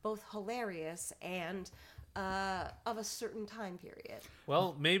both hilarious and of a certain time period?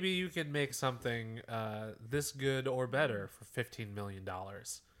 Well, maybe you could make something this good or better for $15 million,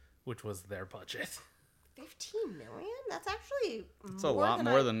 which was their budget. 15 million? That's actually It's a lot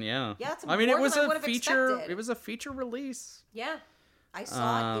more than Yeah, it's I mean, more it was than I a would've feature. expected. It was a feature release. Yeah, I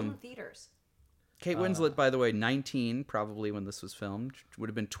saw it in theaters. Kate Winslet, by the way, 19 probably when this was filmed. Would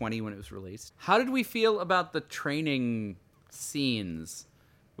have been 20 when it was released. How did we feel about the training scenes,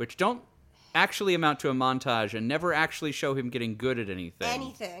 which don't actually amount to a montage and never actually show him getting good at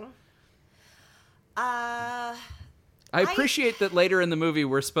anything? I appreciate that later in the movie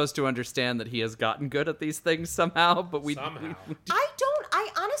we're supposed to understand that he has gotten good at these things somehow, but Somehow. I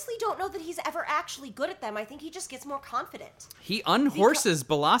honestly don't know that he's ever actually good at them. I think he just gets more confident. he unhorses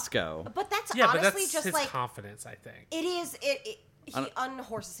Belasco. But that's Yeah, but honestly that's just his like confidence, I think. it is. He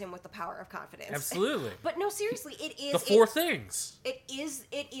unhorses him with the power of confidence. Absolutely. But no, seriously, it is The four things. It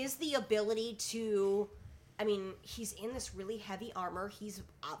is the ability to. I mean, he's in this really heavy armor. He's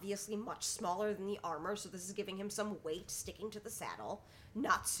obviously much smaller than the armor, so this is giving him some weight sticking to the saddle,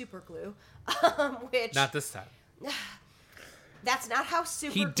 not super glue. Which Not this time. that's not how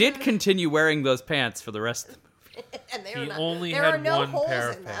super. He glue, did continue wearing those pants for the rest of the movie. and He not, only there had are no one holes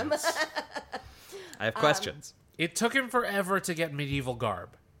pair in of them. pants. I have questions. It took him forever to get medieval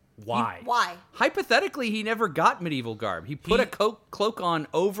garb. Why? Why? Hypothetically, he never got medieval garb. He put He- a cloak on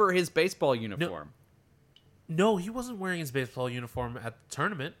over his baseball uniform. No, he wasn't wearing his baseball uniform at the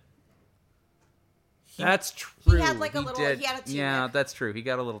tournament. That's true. had like a little- he had a tunic. Yeah, that's true. He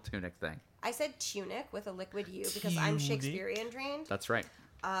got a little tunic thing. I said tunic with a liquid U because I'm Tunic? Shakespearean trained. That's right.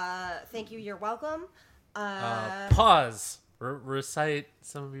 Thank you. You're welcome. Pause. Recite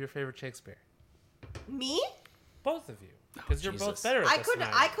some of your favorite Shakespeare. Me? Both of you, because you're Jesus. both better at I this couldn't.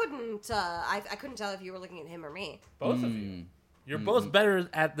 than I couldn't. I couldn't tell if you were looking at him or me. Both of you. You're both better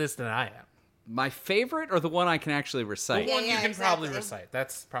at this than I am. My favorite or the one I can actually recite? The one you yeah, can probably exactly. recite.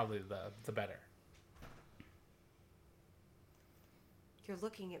 That's probably the better. You're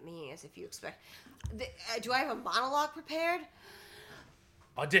looking at me as if you expect. Do I have a monologue prepared?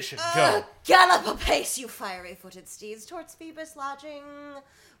 Audition, go. Gallop apace, you fiery-footed steeds, towards Phoebus' lodging,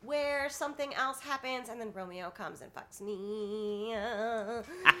 where something else happens, and then Romeo comes and fucks me. I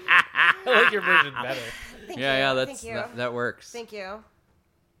like your version better. Thank Yeah, you. that's Thank you. that works. Thank you.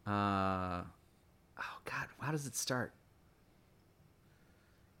 Oh God, how does it start?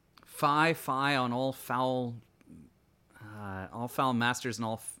 Fie on all foul masters and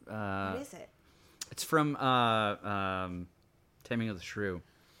all. What is it? It's from Taming of the Shrew.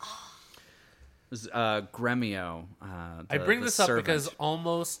 It was Gremio. I bring the this up servant. because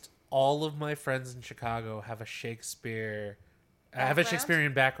almost all of my friends in Chicago have a Shakespearean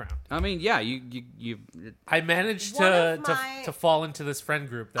background. I mean, yeah, you I managed One to, of my- to fall into this friend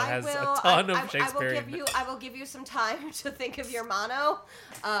group that has a ton of Shakespearean. I will give you some time to think of your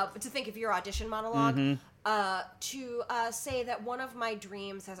to think of your audition monologue. To say that one of my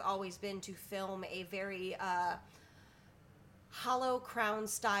dreams has always been to film a very Hollow Crown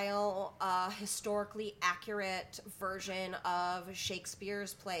style, historically accurate version of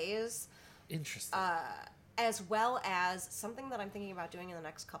Shakespeare's plays. Interesting. As well as something that I'm thinking about doing in the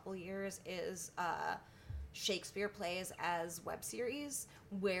next couple years is Shakespeare plays as web series,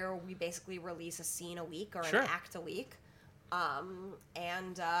 where we basically release a scene a week or Sure. an act a week.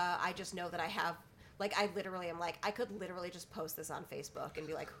 I just know that I have, like, I literally am like, I could literally just post this on Facebook and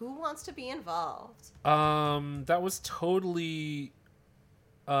be like, who wants to be involved? That was totally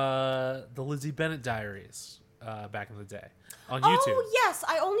the Lizzie Bennett Diaries back in the day on YouTube. Oh yes,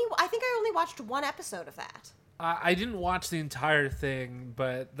 I think I only watched one episode of that. I didn't watch the entire thing,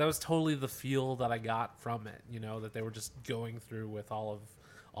 but that was totally the feel that I got from it. You know, that they were just going through with all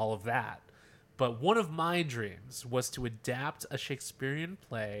of that. But one of my dreams was to adapt a Shakespearean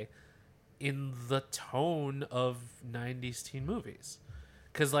play in the tone of 90s teen movies.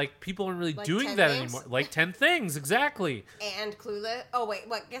 Because, like, people aren't really Like doing 10 that Things? anymore. Like 10 Things, exactly. And Clueless. Oh wait,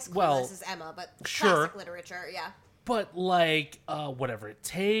 well, I guess Clueless Well, is Emma, but sure. classic literature, yeah. But, like, Whatever It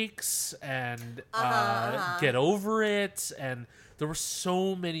Takes and Get Over It. And there were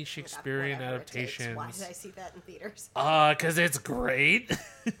so many Shakespearean Whatever It Takes. adaptations. Why did I see that in theaters? Because it's great.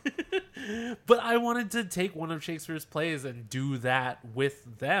 But I wanted to take one of Shakespeare's plays and do that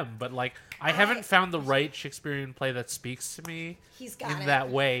with them. But, like, I haven't found the right Shakespearean play that speaks to me He's got in it.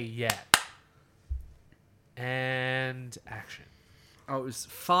 that way yet. And action. Oh, it was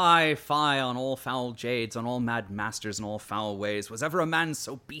fie on all foul jades, on all mad masters and all foul ways. Was ever a man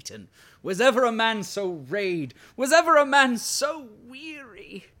so beaten? Was ever a man so rayed? Was ever a man so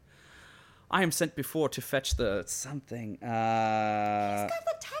weary? I am sent before to fetch the something. He's got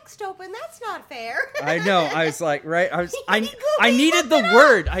the text open. That's not fair. I know. I was like, right. I He needed the looked it up.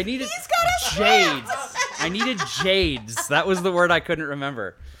 word. I needed He's got a jades. script. I needed jades. That was the word I couldn't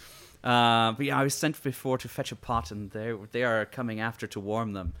remember. But yeah, I was sent before to fetch a pot, and they are coming after to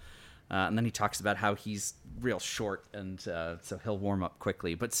warm them. And then he talks about how he's real short, and so he'll warm up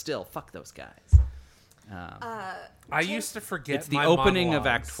quickly. But still, fuck those guys. I used to forget It's the my opening of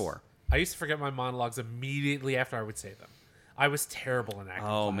monologues. Act 4. I used to forget my monologues immediately after I would say them. I was terrible in acting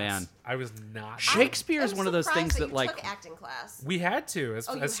Oh, class. man. I was not. Shakespeare is I'm one of those surprised things that you like took acting class. We had to as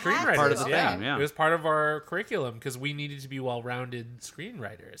Oh, you as had to? screenwriters. Part of the yeah. thing, yeah. It was part of our curriculum because we needed to be well-rounded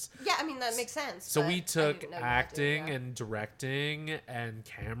screenwriters. Yeah, I mean that makes sense. So but we I took didn't know you had to do acting that. and directing and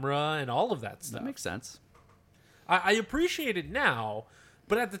camera and all of that stuff. that makes sense. I appreciate it now,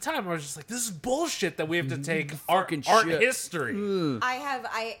 but at the time I was just like, this is bullshit that we have to take art Fucking art shit. history.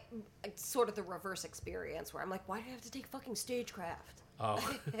 I it's sort of the reverse experience where I'm like, why do I have to take fucking stagecraft? Oh.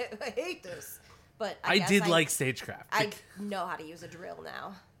 I hate this. But I guess did like stagecraft. I know how to use a drill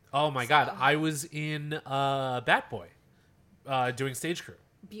now. Oh my god, I was in Bat Boy, doing stage crew.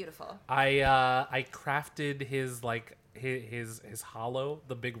 Beautiful. I crafted his like his hollow,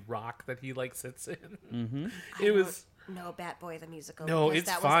 the big rock that he like sits in. Mm-hmm. It was No, Bat Boy the musical. No, because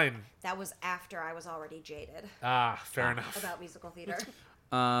it's that fine. That was after I was already jaded fair enough. about musical theater.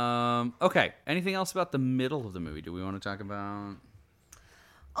 Okay. Anything else about the middle of the movie? Do we want to talk about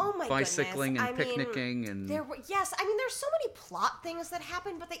Oh my bicycling goodness. and picnicking and yes, I mean there's so many plot things that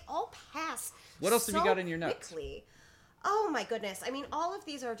happen, but they all pass. What else have you so got in your notes? quickly. Oh my goodness. I mean all of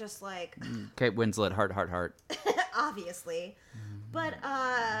these are just like Kate Winslet, heart. obviously. But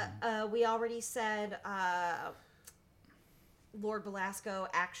we already said Lord Belasco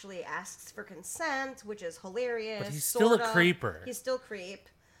actually asks for consent, which is hilarious. But he's still a sorta. creeper. He's still creep.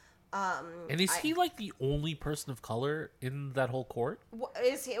 And is he like the only person of color in that whole court? What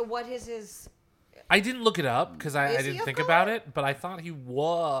is his? I didn't look it up because I Is he didn't of think color? about it, but I thought he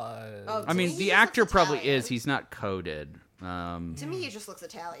was. Oh, I To mean, me, he the just actor looks probably Italian. is. He's not coded. To me, he just looks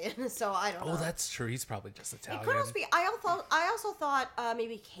Italian, so I don't know. Oh, that's true. He's probably just It Italian. could also be. I also thought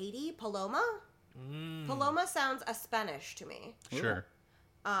maybe Katie Paloma. Paloma sounds Spanish to me. Sure.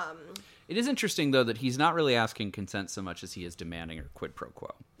 It is interesting, though, that he's not really asking consent so much as he is demanding a quid pro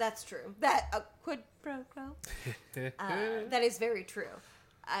quo. That's true. That quid pro quo. That is very true.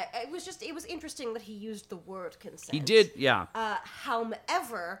 It was interesting that he used the word consent. He did, yeah.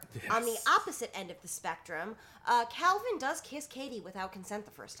 However, on the opposite end of the spectrum, Calvin does kiss Katie without consent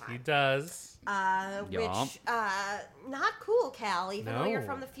the first He time. does. Which, not cool, Cal, even though you're No.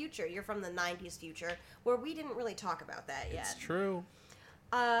 from the future. You're from the 90s future, where we didn't really talk about that yet. It's true.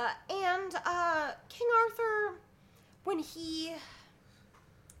 And King Arthur, when he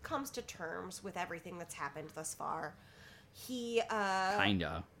comes to terms with everything that's happened thus far, he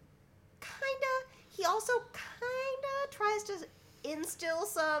Kinda. he also tries to instill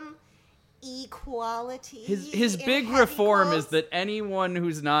some equality. His in big heavy reform is clothes. that anyone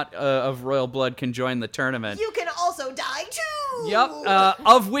who's not of royal blood can join the tournament. You can also die too. Yep.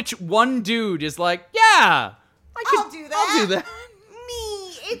 Of which one dude is like, yeah, I'll do that. I'll do that.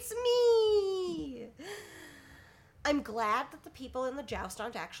 It's me. I'm glad that the people in the joust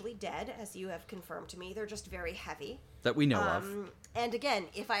aren't actually dead, as you have confirmed to me. They're just very heavy. That we know of. And again,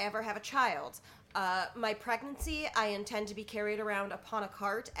 if I ever have a child, my pregnancy, I intend to be carried around upon a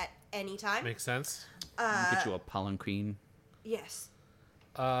cart at any time. Makes sense. Get you a palanquin. Yes.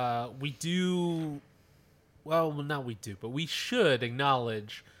 We do. Well, not we do, but we should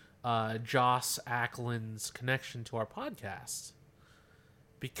acknowledge Joss Ackland's connection to our podcast.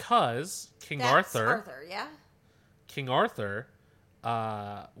 Because King Arthur, yeah? King Arthur,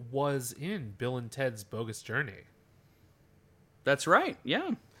 was in Bill and Ted's Bogus Journey. That's right.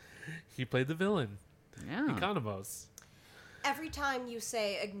 Yeah. He played the villain, Yeah. Economos. Every time you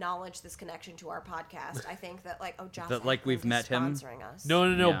say acknowledge this connection to our podcast, I think that Joss That, like, we've Ackland met is him? sponsoring us. No.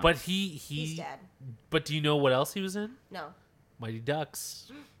 Yeah. But he's He's dead. But do you know what else he was in? No. Mighty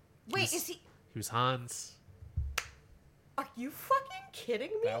Ducks. Wait, is he? He was Hans. Are you fucking kidding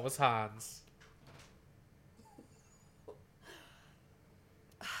me? That was Hans.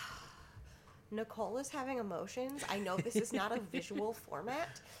 Nicole is having emotions. I know this is not a visual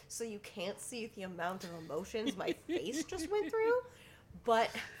format, so you can't see the amount of emotions my face just went through. But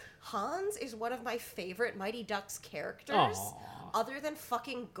Hans is one of my favorite Mighty Ducks characters, Aw. other than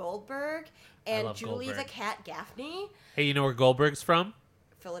fucking Goldberg and love Julie the Goldberg. Cat Gaffney, Hey, you know where Goldberg's from?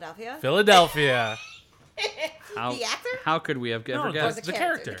 Philadelphia. Philadelphia. How, The actor? How could we have ever No, guessed? the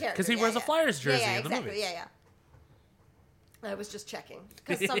character, 'cause he wears a Flyers jersey yeah, in the exactly. movies. Yeah. I was just checking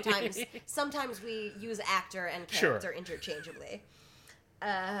because sometimes we use actor and Sure. character interchangeably.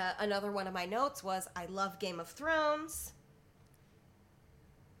 Another one of my notes was I love Game of Thrones.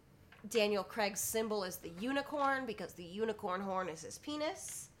 Daniel Craig's symbol is the unicorn because the unicorn horn is his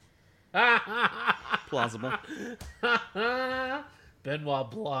penis. Plausible.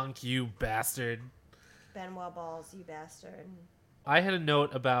 Benoit Blanc, you bastard. Benoit Balls, you bastard. I had a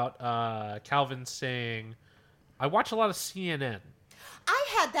note about Calvin saying, I watch a lot of CNN. I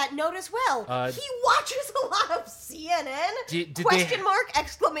had that note as well. He watches a lot of CNN. Did they- Question mark,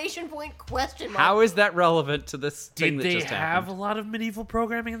 exclamation point, question mark. How is that relevant to this thing Did that they just have happened? a lot of medieval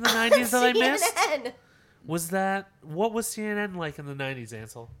programming in the 90s that I missed? CNN. What was CNN like in the 90s,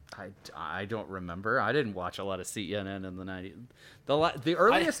 Ansel? I don't remember. I didn't watch a lot of CNN in the 90s. The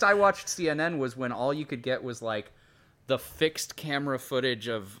earliest I watched CNN was when all you could get was like the fixed camera footage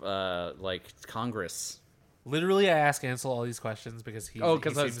of like Congress. Literally, I ask Ansel all these questions because he. Oh,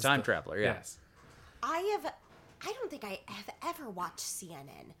 'cause he I was seems a time traveler, yeah. Yes. I don't think I have ever watched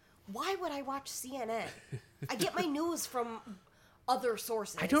CNN. Why would I watch CNN? I get my news from other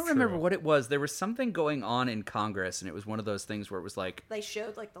sources. I don't remember what it was. There was something going on in Congress, and it was one of those things where it was like, They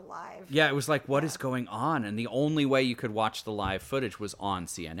showed like the live. yeah, it was like, what is going on? And the only way you could watch the live footage was on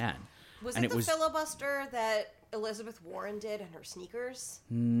CNN. Was and it the filibuster that Elizabeth Warren did in her sneakers?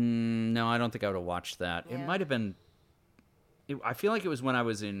 No, I don't think I would have watched that. It Yeah. might have been. I feel like it was when I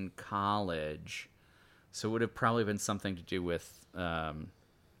was in college, so it would have probably been something to do with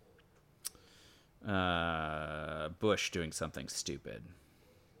Bush doing something stupid,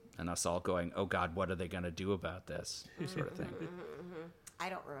 and us all going, "Oh God, what are they going to do about this?" Sort of thing. I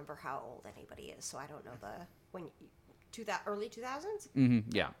don't remember how old anybody is, so I don't know early 2000s.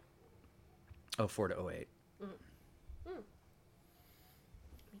 Yeah. 04 to 08.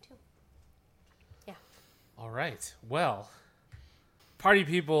 All right. Well, party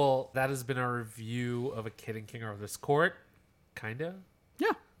people, that has been our review of A Kid in King Arthur's Court. Kinda.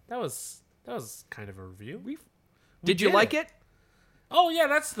 Yeah. That was kind of a review. Did you like it? Oh yeah,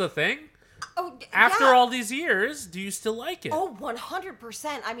 that's the thing. Oh, After yeah. all these years, do you still like it? Oh,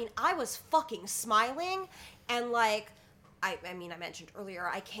 100%. I mean, I was fucking smiling, and like, I mean, I mentioned earlier,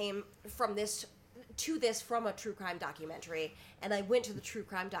 I came from this from a true crime documentary, and I went to the true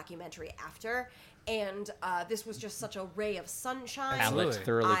crime documentary after, and this was just such a ray of sunshine. Absolutely. Palate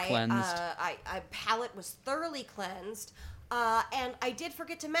thoroughly cleansed. Palate was thoroughly cleansed. And I did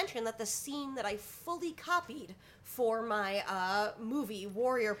forget to mention that the scene that I fully copied for my movie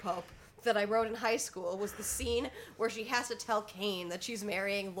Warrior Pope that I wrote in high school was the scene where she has to tell Kane that she's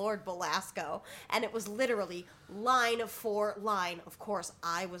marrying Lord Belasco, and it was literally line for line. Of course,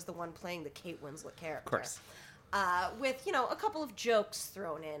 I was the one playing the Kate Winslet character. Of course. With, a couple of jokes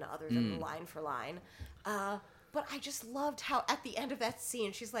thrown in other than the line for line. But I just loved how at the end of that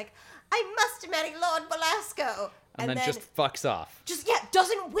scene, she's like, I must marry Lord Belasco. And then just fucks off.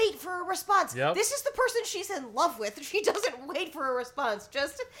 Doesn't wait for a response. Yep. This is the person she's in love with. She doesn't wait for a response.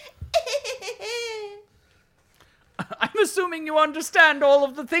 Just... I'm assuming you understand all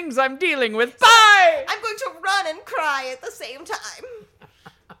of the things I'm dealing with. Bye! I'm going to run and cry at the same time.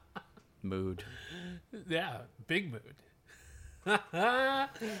 Mood. Yeah, big mood. Bam, bam.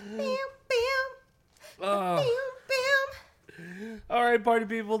 Oh. Bam, bam. All right, party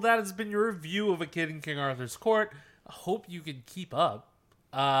people, that has been your review of A Kid in King Arthur's Court. I hope you can keep up.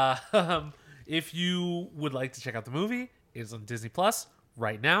 If you would like to check out the movie, it's on Disney Plus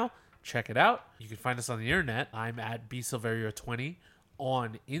right now. Check it out. You can find us on the internet. I'm at bsilverio20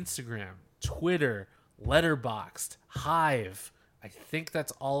 on Instagram, Twitter, Letterboxd, Hive. I think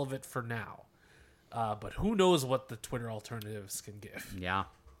that's all of it for now. But who knows what the Twitter alternatives can give. Yeah.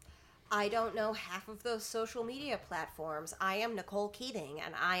 I don't know half of those social media platforms. I am Nicole Keating,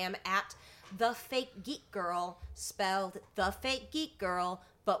 and I am at The Fake Geek Girl, spelled The Fake Geek Girl,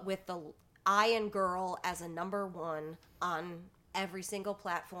 but with the I and girl as a number 1 on every single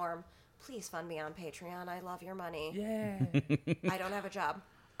platform. Please fund me on Patreon. I love your money. Yeah. I don't have a job.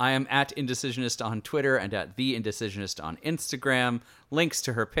 I am at Indecisionist on Twitter and at The Indecisionist on Instagram. Links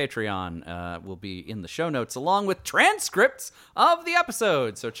to her Patreon will be in the show notes, along with transcripts of the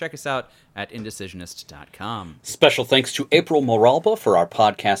episode. So check us out at indecisionist.com. Special thanks to April Moralba for our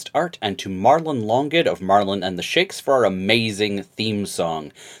podcast art and to Marlon Longid of Marlon and the Shakes for our amazing theme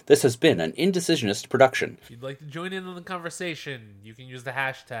song. This has been an Indecisionist production. If you'd like to join in on the conversation, you can use the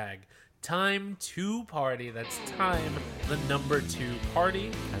hashtag Time2Party. That's time, the number 2 party.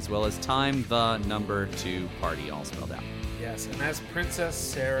 As well as time, the number 2 party, all spelled out. Yes, and as Princess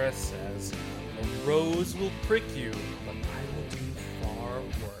Sarah says, a rose will prick you, but I will do far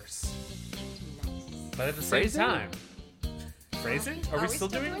worse. But at the same Phrasing? time, phrasing? Are we still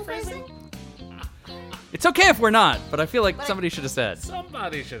doing phrasing? It's okay if we're not, but I feel like somebody should have said.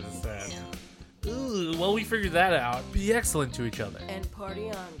 Somebody should have said. Ooh, well, we figured that out. Be excellent to each other. And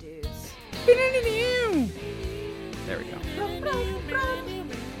party on, dudes. There we go.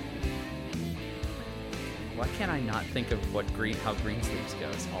 Why can't I not think of how Greensleeves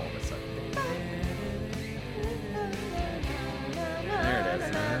goes all of a sudden? There it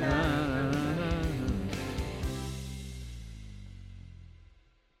is.